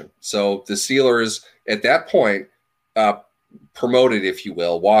position. So the Steelers at that point promoted, if you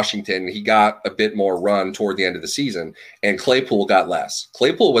will, Washington. He got a bit more run toward the end of the season, and Claypool got less.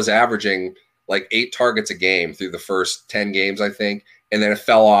 Claypool was averaging like 8 targets a game through the first 10 games, I think, and then it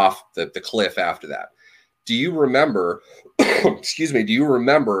fell off the cliff after that. Do you remember, excuse me, do you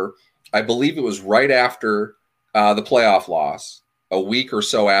remember, I believe it was right after the playoff loss, a week or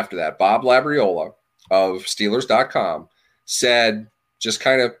so after that, Bob Labriola of Steelers.com said, just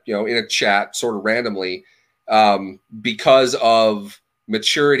kind of, in a chat, sort of randomly, because of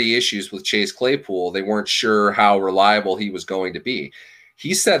maturity issues with Chase Claypool, they weren't sure how reliable he was going to be.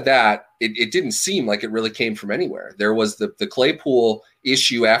 He said that it didn't seem like it really came from anywhere. There was the Claypool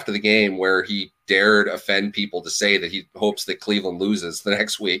issue after the game where he dared offend people to say that he hopes that Cleveland loses the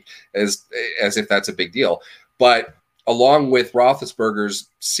next week, as if that's a big deal. But along with Roethlisberger's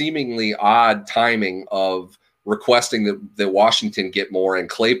seemingly odd timing of requesting that Washington get more and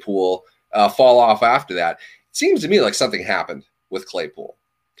Claypool fall off after that, it seems to me like something happened with Claypool.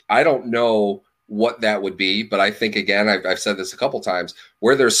 I don't know what that would be, but I think, again, I've said this a couple times,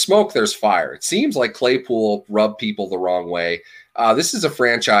 where there's smoke, there's fire. It seems like Claypool rubbed people the wrong way. This is a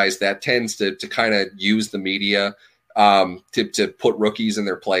franchise that tends to kind of use the media to put rookies in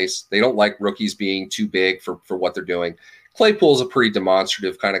their place. They don't like rookies being too big for what they're doing. Claypool's a pretty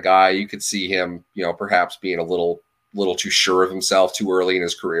demonstrative kind of guy. You could see him, perhaps being a little too sure of himself too early in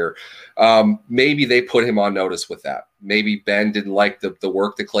his career. Maybe they put him on notice with that. Maybe Ben didn't like the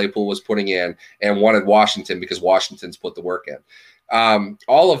work that Claypool was putting in and wanted Washington because Washington's put the work in.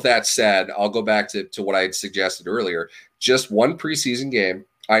 All of that said, I'll go back to what I had suggested earlier. Just one preseason game,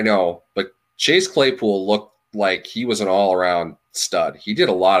 I know, but Chase Claypool looked like he was an all-around stud. He did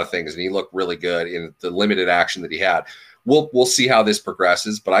a lot of things, and he looked really good in the limited action that he had. We'll see how this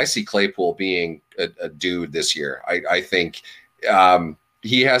progresses, but I see Claypool being a dude this year. I think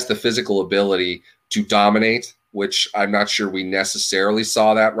he has the physical ability to dominate, which I'm not sure we necessarily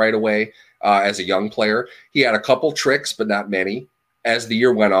saw that right away as a young player. He had a couple tricks, but not many. As the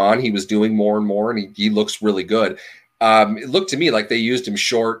year went on, he was doing more and more, and he looks really good. It looked to me like they used him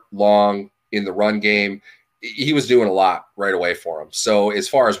short, long in the run game. He was doing a lot right away for him. So as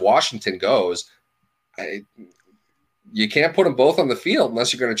far as Washington goes, you can't put them both on the field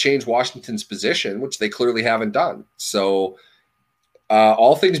unless you're going to change Washington's position, which they clearly haven't done. So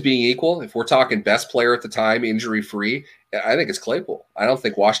all things being equal, if we're talking best player at the time, injury-free, I think it's Claypool. I don't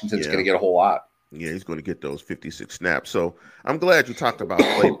think Washington's going to get a whole lot. Yeah, he's going to get those 56 snaps. So I'm glad you talked about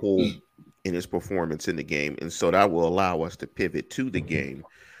Claypool in his performance in the game, and so that will allow us to pivot to the game.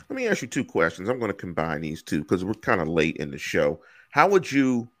 Let me ask you 2 questions. I'm going to combine these 2 because we're kind of late in the show. What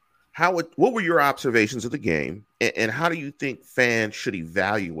were your observations of the game, and how do you think fans should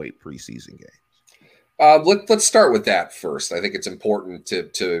evaluate preseason games? Let's start with that first. I think it's important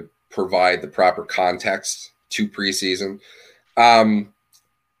to provide the proper context to preseason.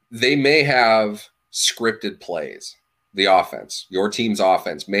 They may have scripted plays. The offense, your team's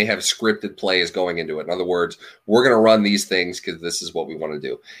offense, may have scripted plays going into it. In other words, we're going to run these things because this is what we want to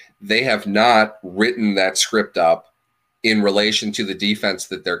do. They have not written that script up in relation to the defense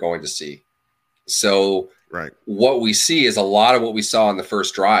that they're going to see. So what we see is a lot of what we saw in the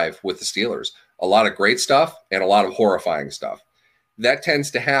first drive with the Steelers, a lot of great stuff and a lot of horrifying stuff. That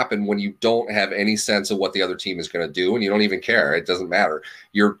tends to happen when you don't have any sense of what the other team is going to do, and you don't even care. It doesn't matter.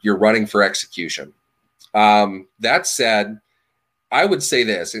 You're running for execution. That said, I would say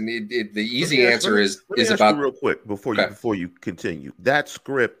this, and the easy answer is about real quick before you continue. That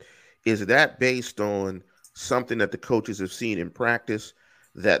script, is that based on something that the coaches have seen in practice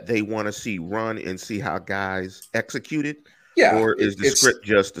that they want to see run and see how guys execute it? Yeah. Or is the script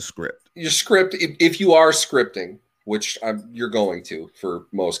just the script? Your script, if you are scripting, which you're going to for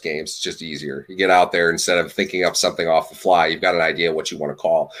most games. It's just easier. You get out there instead of thinking up something off the fly. You've got an idea what you want to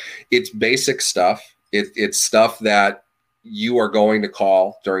call. It's basic stuff. It's stuff that you are going to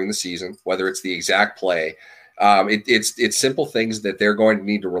call during the season, whether it's the exact play. It's simple things that they're going to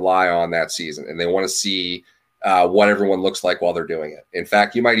need to rely on that season, and they want to see what everyone looks like while they're doing it. In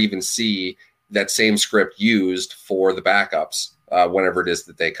fact, you might even see that same script used for the backups whenever it is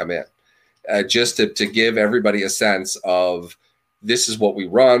that they come in, just to give everybody a sense of this is what we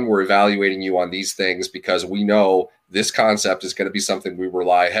run. We're evaluating you on these things because we know this concept is going to be something we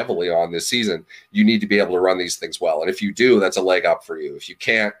rely heavily on this season. You need to be able to run these things well. And if you do, that's a leg up for you. If you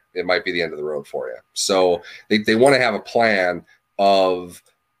can't, it might be the end of the road for you. So they want to have a plan of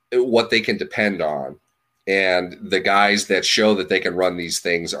what they can depend on. And the guys that show that they can run these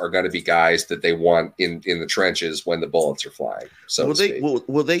things are going to be guys that they want in the trenches when the bullets are flying. So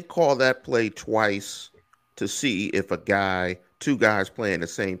will they call that play twice to see if two guys play in the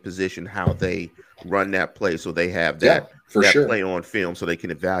same position, how they run that play, so they have that play on film so they can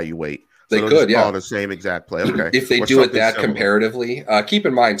evaluate? They could, call the same exact play. Okay. If they do it that comparatively, keep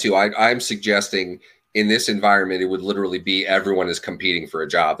in mind too, I'm suggesting in this environment, it would literally be everyone is competing for a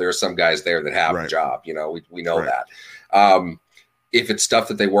job. There are some guys there that have a job. We know that. If it's stuff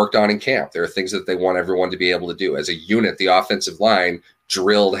that they worked on in camp, there are things that they want everyone to be able to do. As a unit, the offensive line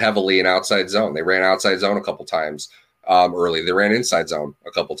drilled heavily in outside zone. They ran outside zone a couple times early. They ran inside zone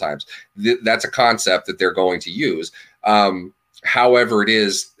a couple times. That's a concept that they're going to use. However it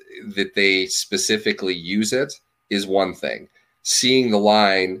is that they specifically use it is one thing. Seeing the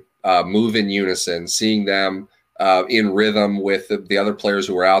line move in unison, seeing them in rhythm with the other players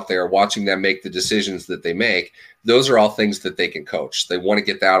who are out there, watching them make the decisions that they make, those are all things that they can coach. They want to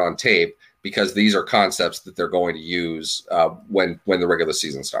get that on tape because these are concepts that they're going to use when the regular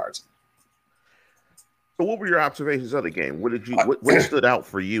season starts. So what were your observations of the game? What stood out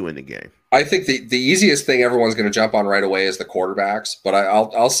for you in the game? I think the easiest thing everyone's going to jump on right away is the quarterbacks. But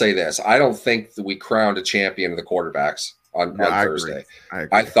I'll say this. I don't think that we crowned a champion of the quarterbacks on Thursday.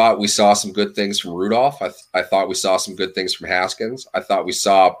 I thought we saw some good things from Rudolph. I thought we saw some good things from Haskins. I thought we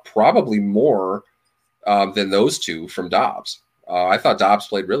saw probably more than those two from Dobbs. I thought Dobbs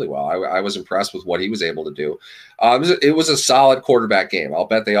played really well. I was impressed with what he was able to do. It was a solid quarterback game. I'll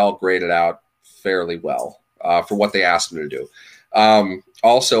bet they all graded out fairly well for what they asked him to do.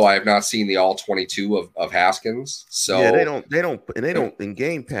 Also, I have not seen the all 22 of Haskins. So yeah, they don't in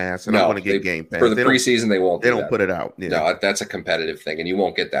Game Pass. And I want to get Game Pass for the preseason. They won't. They don't put it out. Yeah. No, that's a competitive thing, and you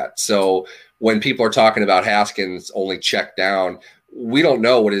won't get that. So when people are talking about Haskins only checked down, we don't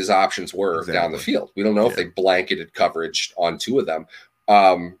know what his options were down the field. We don't know if they blanketed coverage on two of them.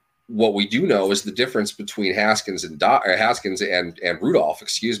 What we do know is the difference between Haskins and Rudolph,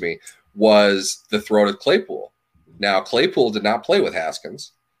 was the throw to Claypool. Now, Claypool did not play with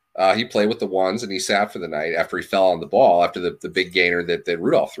Haskins. He played with the ones, and he sat for the night after he fell on the ball after the big gainer that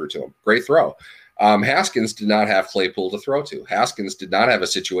Rudolph threw to him. Great throw. Haskins did not have Claypool to throw to. Haskins did not have a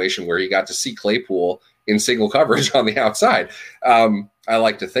situation where he got to see Claypool in single coverage on the outside. I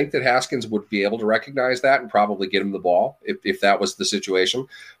like to think that Haskins would be able to recognize that and probably get him the ball if that was the situation.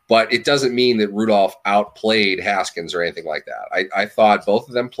 But it doesn't mean that Rudolph outplayed Haskins or anything like that. I thought both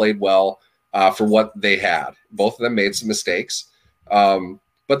of them played well for what they had. Both of them made some mistakes,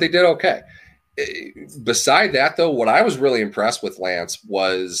 but they did okay. Beside that, though, what I was really impressed with, Lance,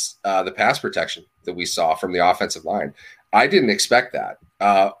 was the pass protection that we saw from the offensive line. I didn't expect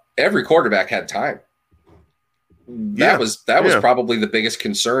that. Every quarterback had time. That was probably the biggest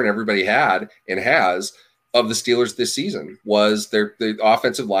concern everybody had and has of the Steelers this season was the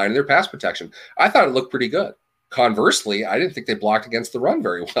offensive line and their pass protection. I thought it looked pretty good. Conversely, I didn't think they blocked against the run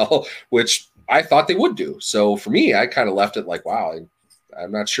very well, which I thought they would do. So for me, I kind of left it like, wow,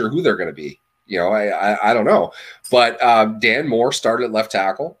 I'm not sure who they're going to be. I don't know. But Dan Moore started at left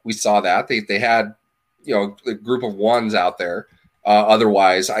tackle. We saw that. They had, a group of ones out there.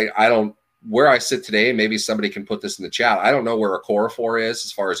 Otherwise, I don't, where I sit today, maybe somebody can put this in the chat. I don't know where Okorafor is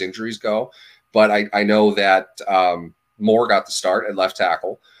as far as injuries go, but I know that Moore got the start at left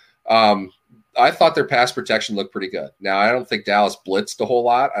tackle. I thought their pass protection looked pretty good. Now, I don't think Dallas blitzed a whole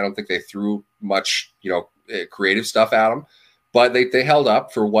lot. I don't think they threw much, creative stuff at them, but they held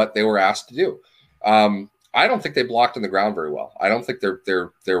up for what they were asked to do. I don't think they blocked on the ground very well. I don't think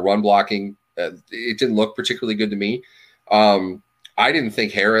their run blocking, it didn't look particularly good to me. I didn't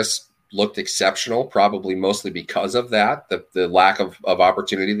think Harris looked exceptional, probably mostly because of that, the lack of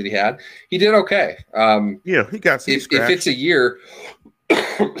opportunity that he had. He did okay. He got some if it's a year,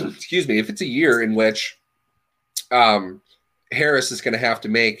 if it's a year in which Harris is going to have to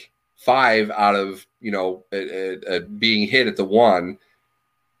make 5 out of being hit at the one.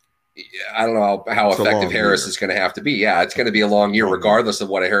 I don't know how effective Harris is going to have to be. Yeah, it's going to be a long year, regardless of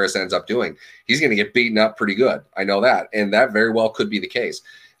what Harris ends up doing. He's going to get beaten up pretty good. I know that. And that very well could be the case.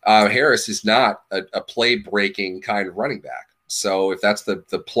 Harris is not a play-breaking kind of running back. So if that's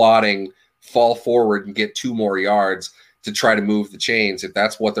the plotting, fall forward and get 2 more yards to try to move the chains, if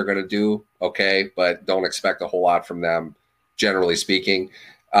that's what they're going to do, okay, but don't expect a whole lot from them, generally speaking.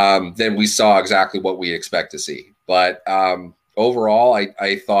 Then we saw exactly what we expect to see. But overall,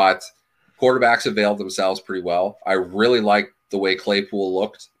 I thought quarterbacks availed themselves pretty well. I really liked the way Claypool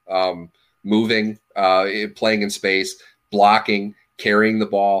looked, moving, playing in space, blocking, carrying the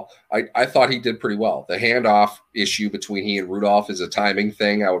ball. I thought he did pretty well. The handoff issue between he and Rudolph is a timing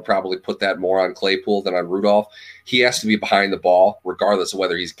thing. I would probably put that more on Claypool than on Rudolph. He has to be behind the ball, regardless of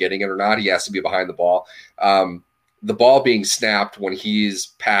whether he's getting it or not. He has to be behind the ball. The ball being snapped when he's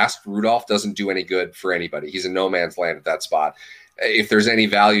past Rudolph doesn't do any good for anybody. He's in no man's land at that spot. If there's any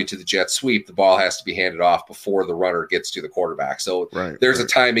value to the jet sweep, the ball has to be handed off before the runner gets to the quarterback. So there's a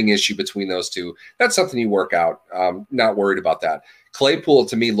timing issue between those two. That's something you work out. Not worried about that. Claypool,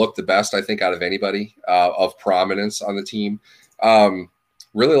 to me, looked the best, I think, out of anybody of prominence on the team.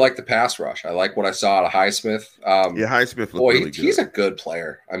 Really like the pass rush. I like what I saw out of Highsmith. Highsmith looked really good. He's a good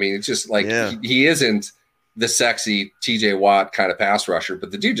player. I mean, it's just like he isn't the sexy TJ Watt kind of pass rusher, but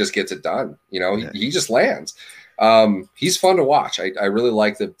the dude just gets it done. He just lands. He's fun to watch. I really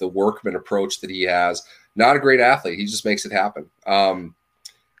like the workman approach that he has. Not a great athlete. He just makes it happen.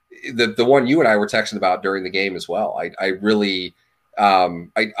 The one you and I were texting about during the game as well. I really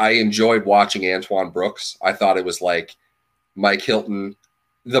I enjoyed watching Antoine Brooks. I thought it was like Mike Hilton.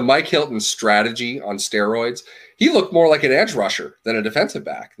 The Mike Hilton strategy on steroids. He looked more like an edge rusher than a defensive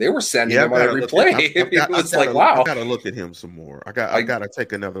back. They were sending him on every play. It was like, wow. I got to look at him some more. I got to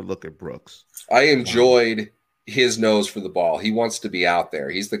take another look at Brooks. I enjoyed his nose for the ball. He wants to be out there.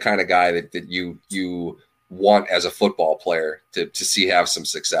 He's the kind of guy that you want as a football player to see have some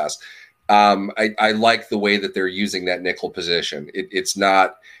success. I like the way that they're using that nickel position. It's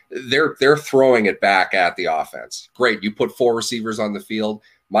not they're throwing it back at the offense. Great, you put 4 receivers on the field.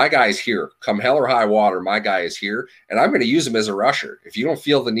 My guy's here. Come hell or high water, my guy is here, and I'm going to use him as a rusher. If you don't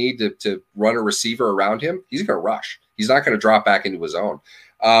feel the need to run a receiver around him, he's going to rush. He's not going to drop back into his own.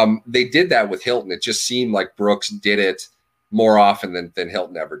 They did that with Hilton. It just seemed like Brooks did it more often than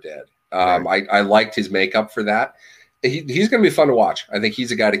Hilton ever did. I liked his makeup for that. He's going to be fun to watch. I think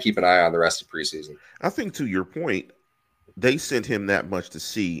he's a guy to keep an eye on the rest of preseason. I think, to your point, they sent him that much to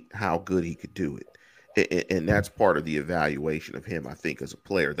see how good he could do it. And that's part of the evaluation of him, I think, as a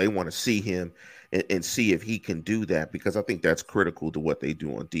player. They want to see him and see if he can do that, because I think that's critical to what they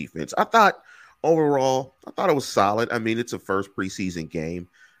do on defense. I thought overall, it was solid. I mean, it's a first preseason game.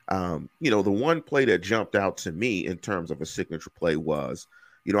 The one play that jumped out to me in terms of a signature play was,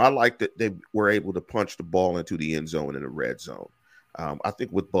 I like that they were able to punch the ball into the end zone in the red zone. I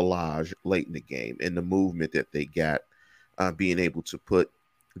think with Ballage late in the game and the movement that they got, being able to put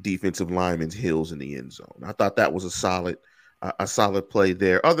defensive linemen's heels in the end zone. I thought that was a solid play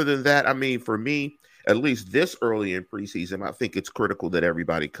there. Other than that, I mean, for me, at least this early in preseason, I think it's critical that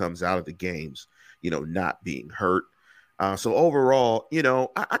everybody comes out of the games, not being hurt. So overall,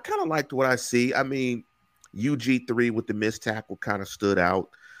 I kind of liked what I see. I mean, UG3 with the missed tackle kind of stood out.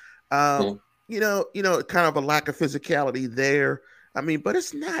 Kind of a lack of physicality there. I mean, but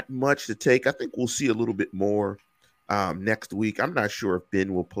it's not much to take. I think we'll see a little bit more next week. I'm not sure if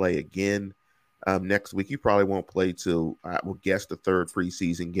Ben will play again next week. He probably won't play till, I would guess, the 3rd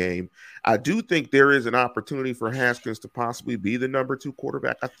preseason game. I do think there is an opportunity for Haskins to possibly be the number 2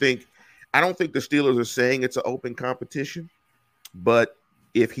 quarterback. I don't think the Steelers are saying it's an open competition, but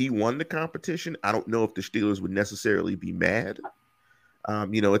if he won the competition, I don't know if the Steelers would necessarily be mad.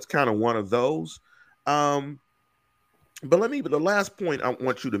 It's kind of one of those. But the last point I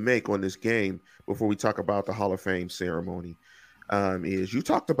want you to make on this game before we talk about the Hall of Fame ceremony is you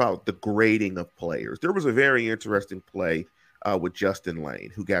talked about the grading of players. There was a very interesting play with Justin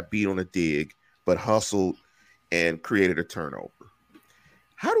Lane, who got beat on a dig, but hustled and created a turnover.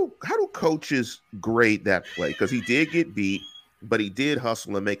 How do coaches grade that play? Because he did get beat, but he did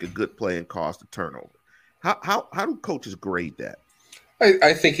hustle and make a good play and cause the turnover. How do coaches grade that?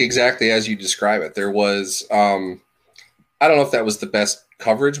 I think exactly as you describe it. There was, I don't know if that was the best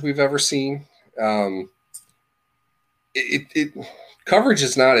coverage we've ever seen. Coverage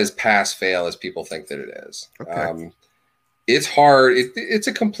is not as pass-fail as people think that it is. Okay. It's hard. It's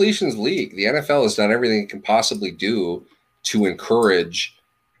a completions league. The NFL has done everything it can possibly do to encourage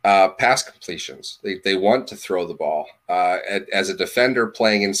Pass completions. They want to throw the ball. As a defender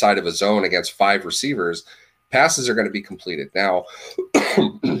playing inside of a zone against 5 receivers, passes are going to be completed. Now,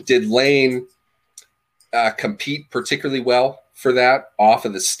 did Lane compete particularly well for that off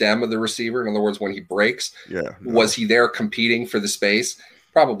of the stem of the receiver? In other words, when he breaks, was he there competing for the space?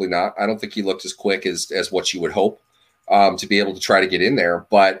 Probably not. I don't think he looked as quick as what you would hope to be able to try to get in there.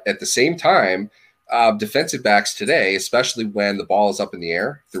 But at the same time, defensive backs today, especially when the ball is up in the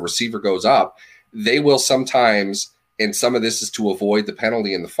air, the receiver goes up, they will sometimes, and some of this is to avoid the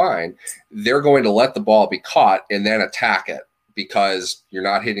penalty and the fine, they're going to let the ball be caught and then attack it because you're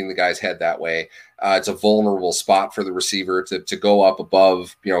not hitting the guy's head that way. It's a vulnerable spot for the receiver to go up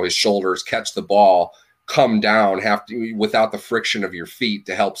above, his shoulders, catch the ball, come down, without the friction of your feet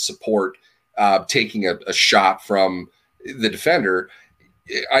to help support taking a shot from the defender.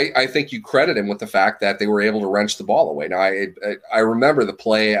 I think you credit him with the fact that they were able to wrench the ball away. Now, I remember the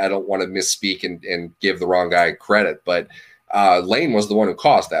play. I don't want to misspeak and give the wrong guy credit, but Lane was the one who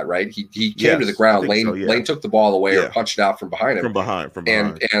caused that, right? He came to the ground. Lane took the ball away or punched it out from behind him. From behind.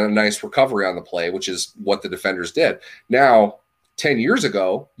 And a nice recovery on the play, which is what the defenders did. Now, 10 years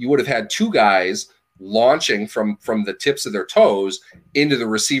ago, you would have had 2 guys launching from the tips of their toes into the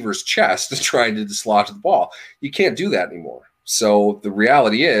receiver's chest and trying to dislodge the ball. You can't do that anymore. So the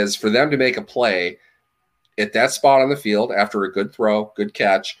reality is, for them to make a play at that spot on the field after a good throw, good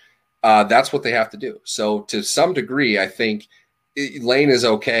catch, that's what they have to do. So to some degree, I think Lane is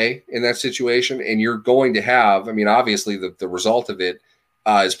okay in that situation, and you're going to have, obviously the result of it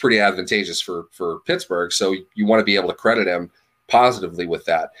is pretty advantageous for Pittsburgh. So you want to be able to credit him positively with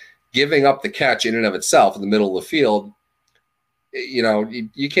that. Giving up the catch in and of itself in the middle of the field,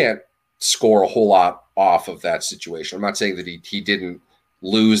 you can't score a whole lot off of that situation. I'm not saying that he didn't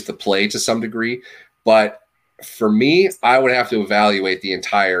lose the play to some degree, but for me, I would have to evaluate the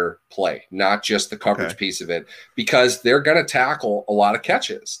entire play, not just the coverage piece of it, because they're going to tackle a lot of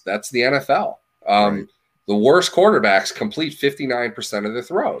catches. That's the NFL. Right. The worst quarterbacks complete 59% of their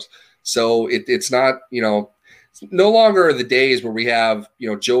throws. So it's not, no longer are the days where we have,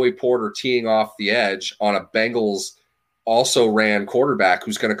 Joey Porter teeing off the edge on a Bengals also ran quarterback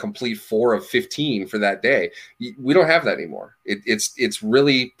who's going to complete 4 of 15 for that day. We don't have that anymore. It's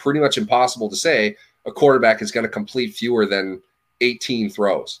really pretty much impossible to say a quarterback is going to complete fewer than 18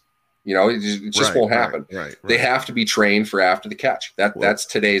 throws. It just won't happen. Right. They have to be trained for after the catch. That's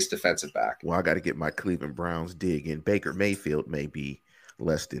today's defensive back. Well, I got to get my Cleveland Browns dig in. Baker Mayfield may be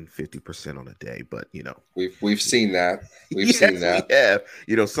less than 50% on a day, but we've seen that. We've seen that.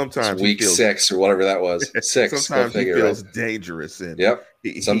 We have. Sometimes it's week 6 or whatever that was. 6. Sometimes he feels dangerous, and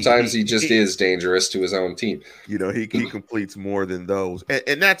sometimes he just is dangerous to his own team. He completes more than those,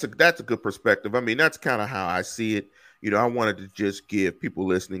 and that's a good perspective. That's kind of how I see it. I wanted to just give people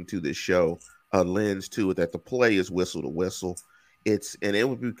listening to this show a lens to it, that the play is whistle to whistle. And it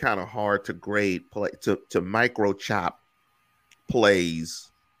would be kind of hard to grade play to micro chop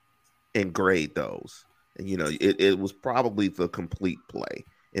plays and grade those. And it was probably the complete play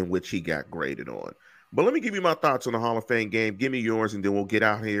in which he got graded on. But let me give you my thoughts on the Hall of Fame game. Give me yours, and then we'll get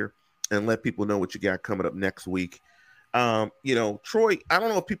out here and let people know what you got coming up next week. Troy, I don't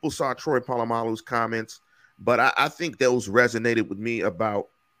know if people saw Troy Polamalu's comments, but I think those resonated with me about,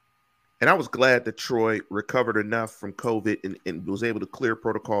 and I was glad that Troy recovered enough from COVID and was able to clear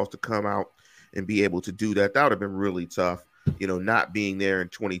protocols to come out and be able to do that. That would have been really tough, not being there in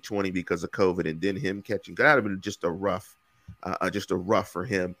 2020 because of COVID, and then him catching. That would have been just a rough for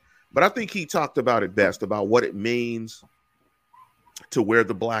him. But I think he talked about it best, about what it means to wear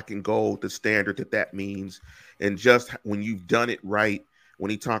the black and gold, the standard that means, and just when you've done it right.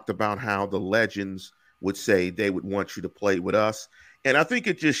 When he talked about how the legends would say they would want you to play with us. And I think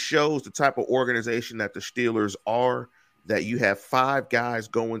it just shows the type of organization that the Steelers are, that you have 5 guys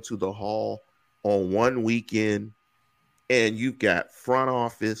going to the Hall on one weekend, and you've got front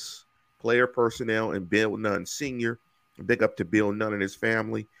office, player personnel, and Bill Nunn Sr. Big up to Bill Nunn and his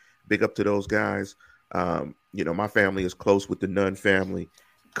family. Big up to those guys. My family is close with the Nunn family.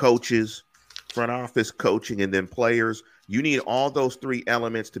 Coaches, front office, coaching, and then players. You need all those 3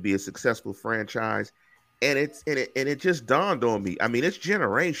 elements to be a successful franchise. And it just dawned on me. It's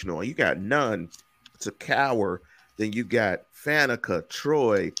generational. You got Nunn, Cower, then you got Faneca,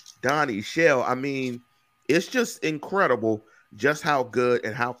 Troy, Donnie, Shell. It's just incredible just how good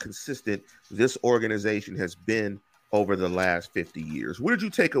and how consistent this organization has been over the last 50 years. What did you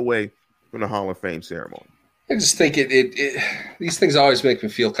take away from the Hall of Fame ceremony? I just think these things always make me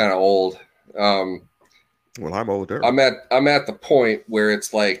feel kind of old. Well, I'm older. I'm at the point where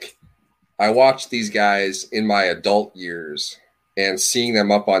it's like, I watched these guys in my adult years, and seeing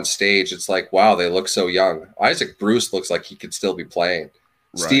them up on stage, it's like, wow, they look so young. Isaac Bruce looks like he could still be playing.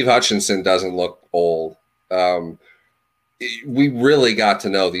 Right. Steve Hutchinson doesn't look old. We really got to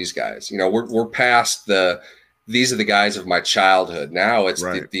know these guys. You know, we're past these are the guys of my childhood. Now it's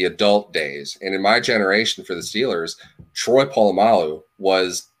the adult days. And in my generation for the Steelers, Troy Polamalu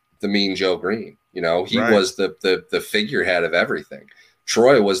was the mean Joe Green. You know, he was the figurehead of everything.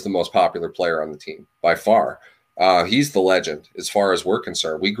 Troy was the most popular player on the team by far. He's the legend as far as we're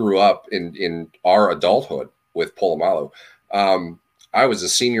concerned. We grew up in our adulthood with Polamalu. I was a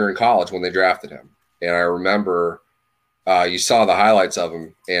senior in college when they drafted him. And I remember you saw the highlights of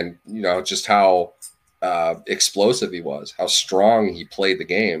him and, you know, just how explosive he was, how strong he played the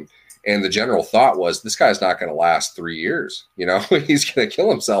game. And the general thought was, this guy's not going to last 3 years. You know, he's going to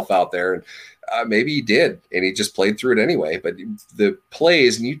kill himself out there. And maybe he did, and he just played through it anyway. But the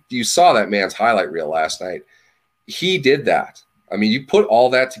plays, and you saw that man's highlight reel last night. He did that. I mean, you put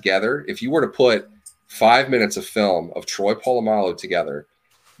all that together. If you were to put 5 minutes of film of Troy Polamalu together,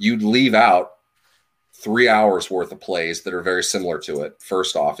 you'd leave out 3 hours worth of plays that are very similar to it,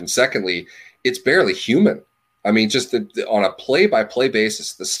 first off. And secondly, it's barely human. I mean, just on a play-by-play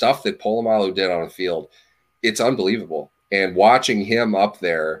basis, the stuff that Polamalu did on the field, it's unbelievable. And watching him up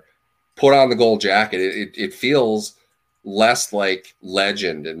there put on the gold jacket, it feels less like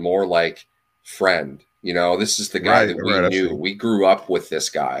legend and more like friend. You know, this is the guy that we knew. We grew up with this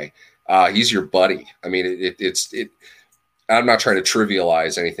guy. He's your buddy. I mean, it's I'm not trying to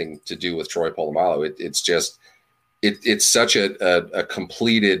trivialize anything to do with Troy Polamalu. It's just it's such a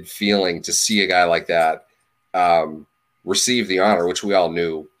completed feeling to see a guy like that receive the honor, which we all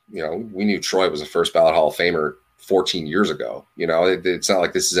knew. You know, we knew Troy was a first ballot Hall of Famer 14 years ago. You know, it's not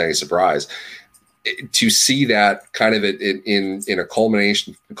like this is any surprise. To see that kind of in a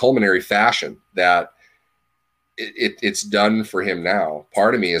culminary fashion that it's done for him now.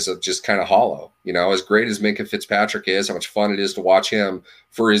 Part of me is just kind of hollow. You know, as great as Minkah Fitzpatrick is, how much fun it is to watch him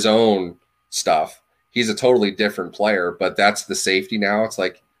for his own stuff. He's a totally different player, but that's the safety now. It's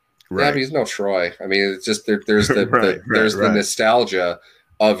like, yeah, but he's no Troy. I mean, it's just there's the nostalgia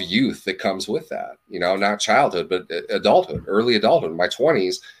of youth that comes with that. You know, not childhood, but adulthood, early adulthood. In my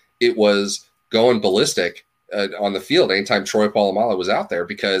 20s, it was going ballistic on the field anytime Troy Polamalu was out there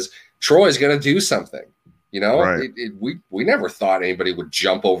because Troy's going to do something. You know, we never thought anybody would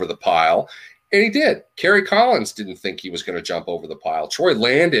jump over the pile. And he did. Kerry Collins didn't think he was going to jump over the pile. Troy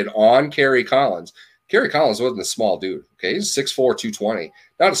landed on Kerry Collins. Kerry Collins wasn't a small dude. Okay, he's 6'4", 220.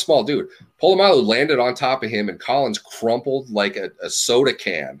 Not a small dude. Polamalu landed on top of him, and Collins crumpled like a soda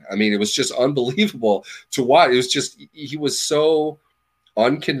can. I mean, it was just unbelievable to watch. It was just he was so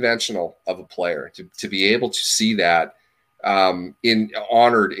unconventional of a player to be able to see that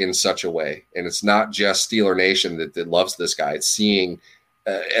honored in such a way. And it's not just Steeler Nation that loves this guy. It's seeing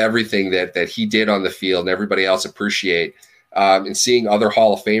everything that he did on the field and everybody else appreciate, and seeing other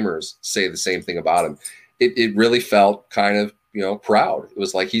Hall of Famers say the same thing about him. It really felt kind of, you know, proud. It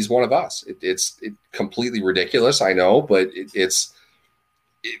was like he's one of us. It's completely ridiculous, I know, but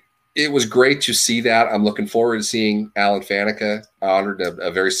it was great to see that. I'm looking forward to seeing Alan Faneca honored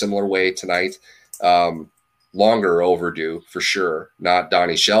a very similar way tonight. Longer overdue for sure. Not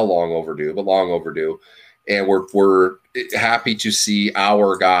Donnie Shell long overdue, but long overdue. And we're happy to see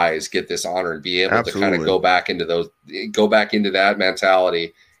our guys get this honor and be able to kind of go back into that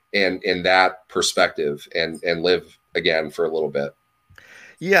mentality and that perspective and live again for a little bit.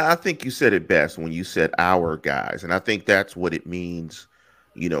 Yeah, I think you said it best when you said our guys. And I think that's what it means,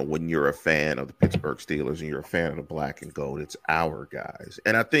 you know, when you're a fan of the Pittsburgh Steelers and you're a fan of the black and gold. It's our guys.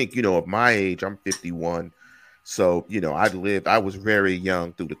 And I think, you know, at my age, I'm 51. So, you know, I was very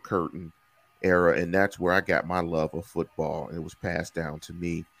young through the curtain era, and that's where I got my love of football. And it was passed down to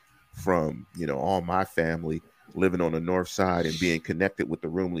me from, you know, all my family living on the north side and being connected with the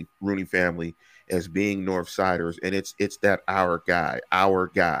Rooney family as being North Siders. And it's that our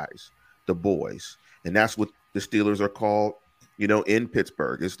guys, the boys. And that's what the Steelers are called, you know, in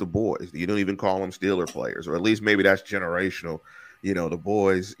Pittsburgh. It's the boys. You don't even call them Steeler players, or at least maybe that's generational. You know, the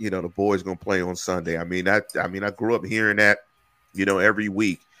boys going to play on Sunday. I mean, I grew up hearing that, you know, every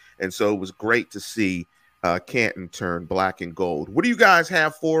week. And so it was great to see Canton turn black and gold. What do you guys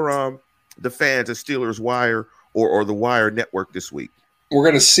have for the fans at Steelers Wire or the Wire Network this week? We're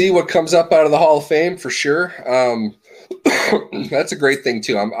going to see what comes up out of the Hall of Fame for sure. That's a great thing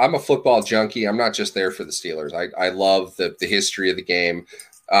too. I'm a football junkie. I'm not just there for the Steelers. I love the history of the game.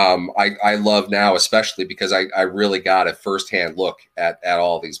 I love now, especially because I really got a firsthand look at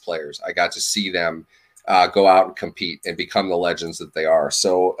all these players. I got to see them go out and compete and become the legends that they are.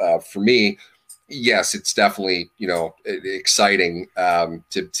 So for me, yes, it's definitely, exciting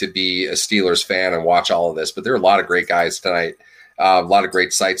to be a Steelers fan and watch all of this. But there are a lot of great guys tonight. A lot of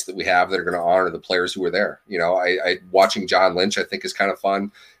great sites that we have that are going to honor the players who were there. I watching John Lynch, I think, is kind of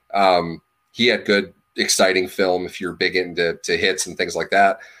fun. He had good, exciting film if you're big into hits and things like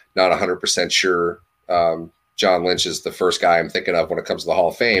that. Not 100% sure John Lynch is the first guy I'm thinking of when it comes to the Hall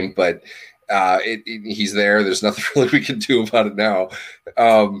of Fame, but he's there. There's nothing really we can do about it now.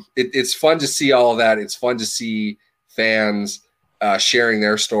 It's fun to see all of that. It's fun to see fans sharing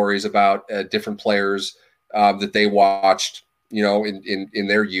their stories about different players that they watched, in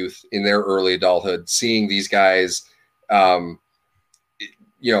their youth, in their early adulthood, seeing these guys,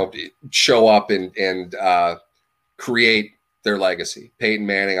 show up and create their legacy. Peyton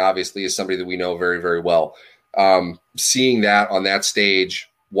Manning, obviously, is somebody that we know very, very well. Seeing that on that stage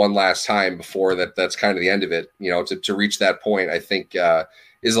one last time before that's kind of the end of it, to reach that point, I think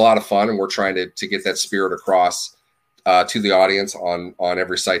is a lot of fun. And we're trying to get that spirit across to the audience on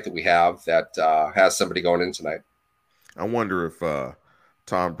every site that we have that has somebody going in tonight. I wonder if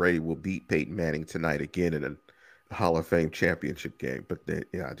Tom Brady will beat Peyton Manning tonight again in a Hall of Fame championship game. But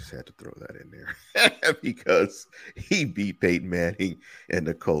I just had to throw that in there because he beat Peyton Manning and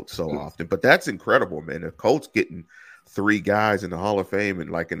the Colts so often. But that's incredible, man. The Colts getting 3 guys in the Hall of Fame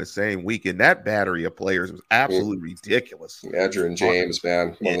and in the same week, and that battery of players was absolutely ridiculous. Edgerrin James,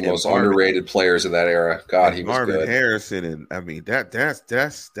 man, one of the most underrated players of that era. God, he was Marvin good. Harrison, and I mean that's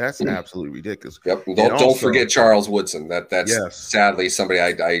absolutely ridiculous. Yep. Don't forget Charles Woodson. That's sadly somebody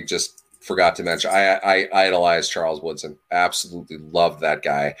I just forgot to mention. I idolize Charles Woodson. Absolutely loved that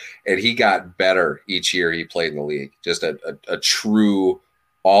guy, and he got better each year he played in the league. Just a true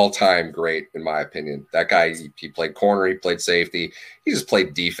all-time great, in my opinion. That guy, he played corner, he played safety, he just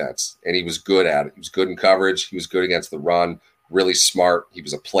played defense, and he was good at it. He was good in coverage, he was good against the run, really smart. He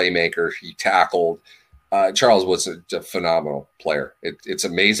was a playmaker, he tackled. Charles Woodson, a phenomenal player. It's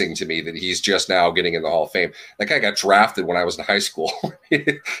amazing to me that he's just now getting in the Hall of Fame. That guy got drafted when I was in high school.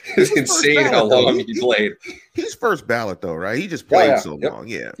 It's insane how long he played. He's first ballot, though, right? He just played so long.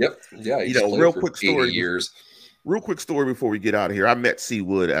 Yeah. Yep. Yeah. Real quick story. 80 years. Real quick story before we get out of here. I met C.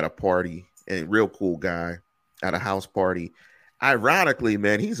 Wood at a party, and real cool guy at a house party. Ironically,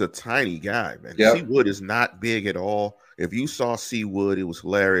 man, he's a tiny guy, man. Yep. C. Wood is not big at all. If you saw C. Wood, it was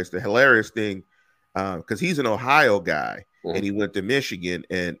hilarious. The hilarious thing, because he's an Ohio guy, and he went to Michigan,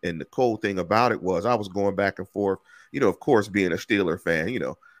 and the cool thing about it was I was going back and forth, of course, being a Steeler fan,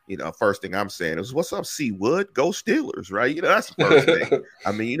 first thing I'm saying is, what's up, C. Wood? Go Steelers, right? That's the first thing.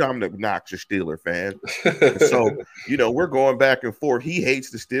 I mean, I'm an obnoxious Steeler fan. And so, we're going back and forth. He hates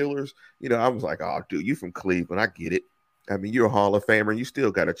the Steelers. I was like, oh, dude, you from Cleveland. I get it. I mean, you're a Hall of Famer, and you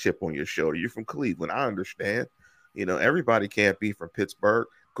still got a chip on your shoulder. You're from Cleveland. I understand. Everybody can't be from Pittsburgh.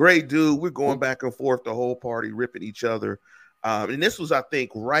 Great dude. We're going back and forth the whole party, ripping each other. And this was, I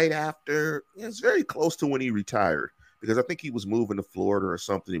think, right after, it's very close to when he retired, because I think he was moving to Florida or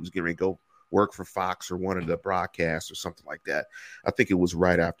something. He was going to go work for Fox or one of the broadcasts or something like that. I think it was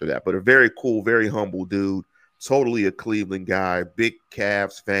right after that. But a very cool, very humble dude, totally a Cleveland guy, big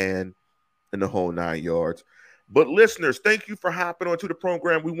Cavs fan, and the whole 9 yards. But listeners, thank you for hopping onto the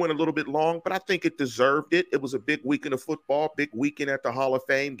program. We went a little bit long, but I think it deserved it. It was a big weekend of football, big weekend at the Hall of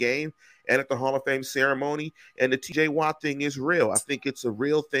Fame game and at the Hall of Fame ceremony. And the TJ Watt thing is real. I think it's a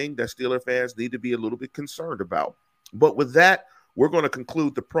real thing that Steeler fans need to be a little bit concerned about. But with that, we're going to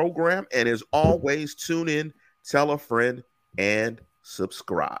conclude the program. And as always, tune in, tell a friend, and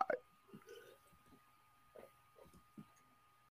subscribe.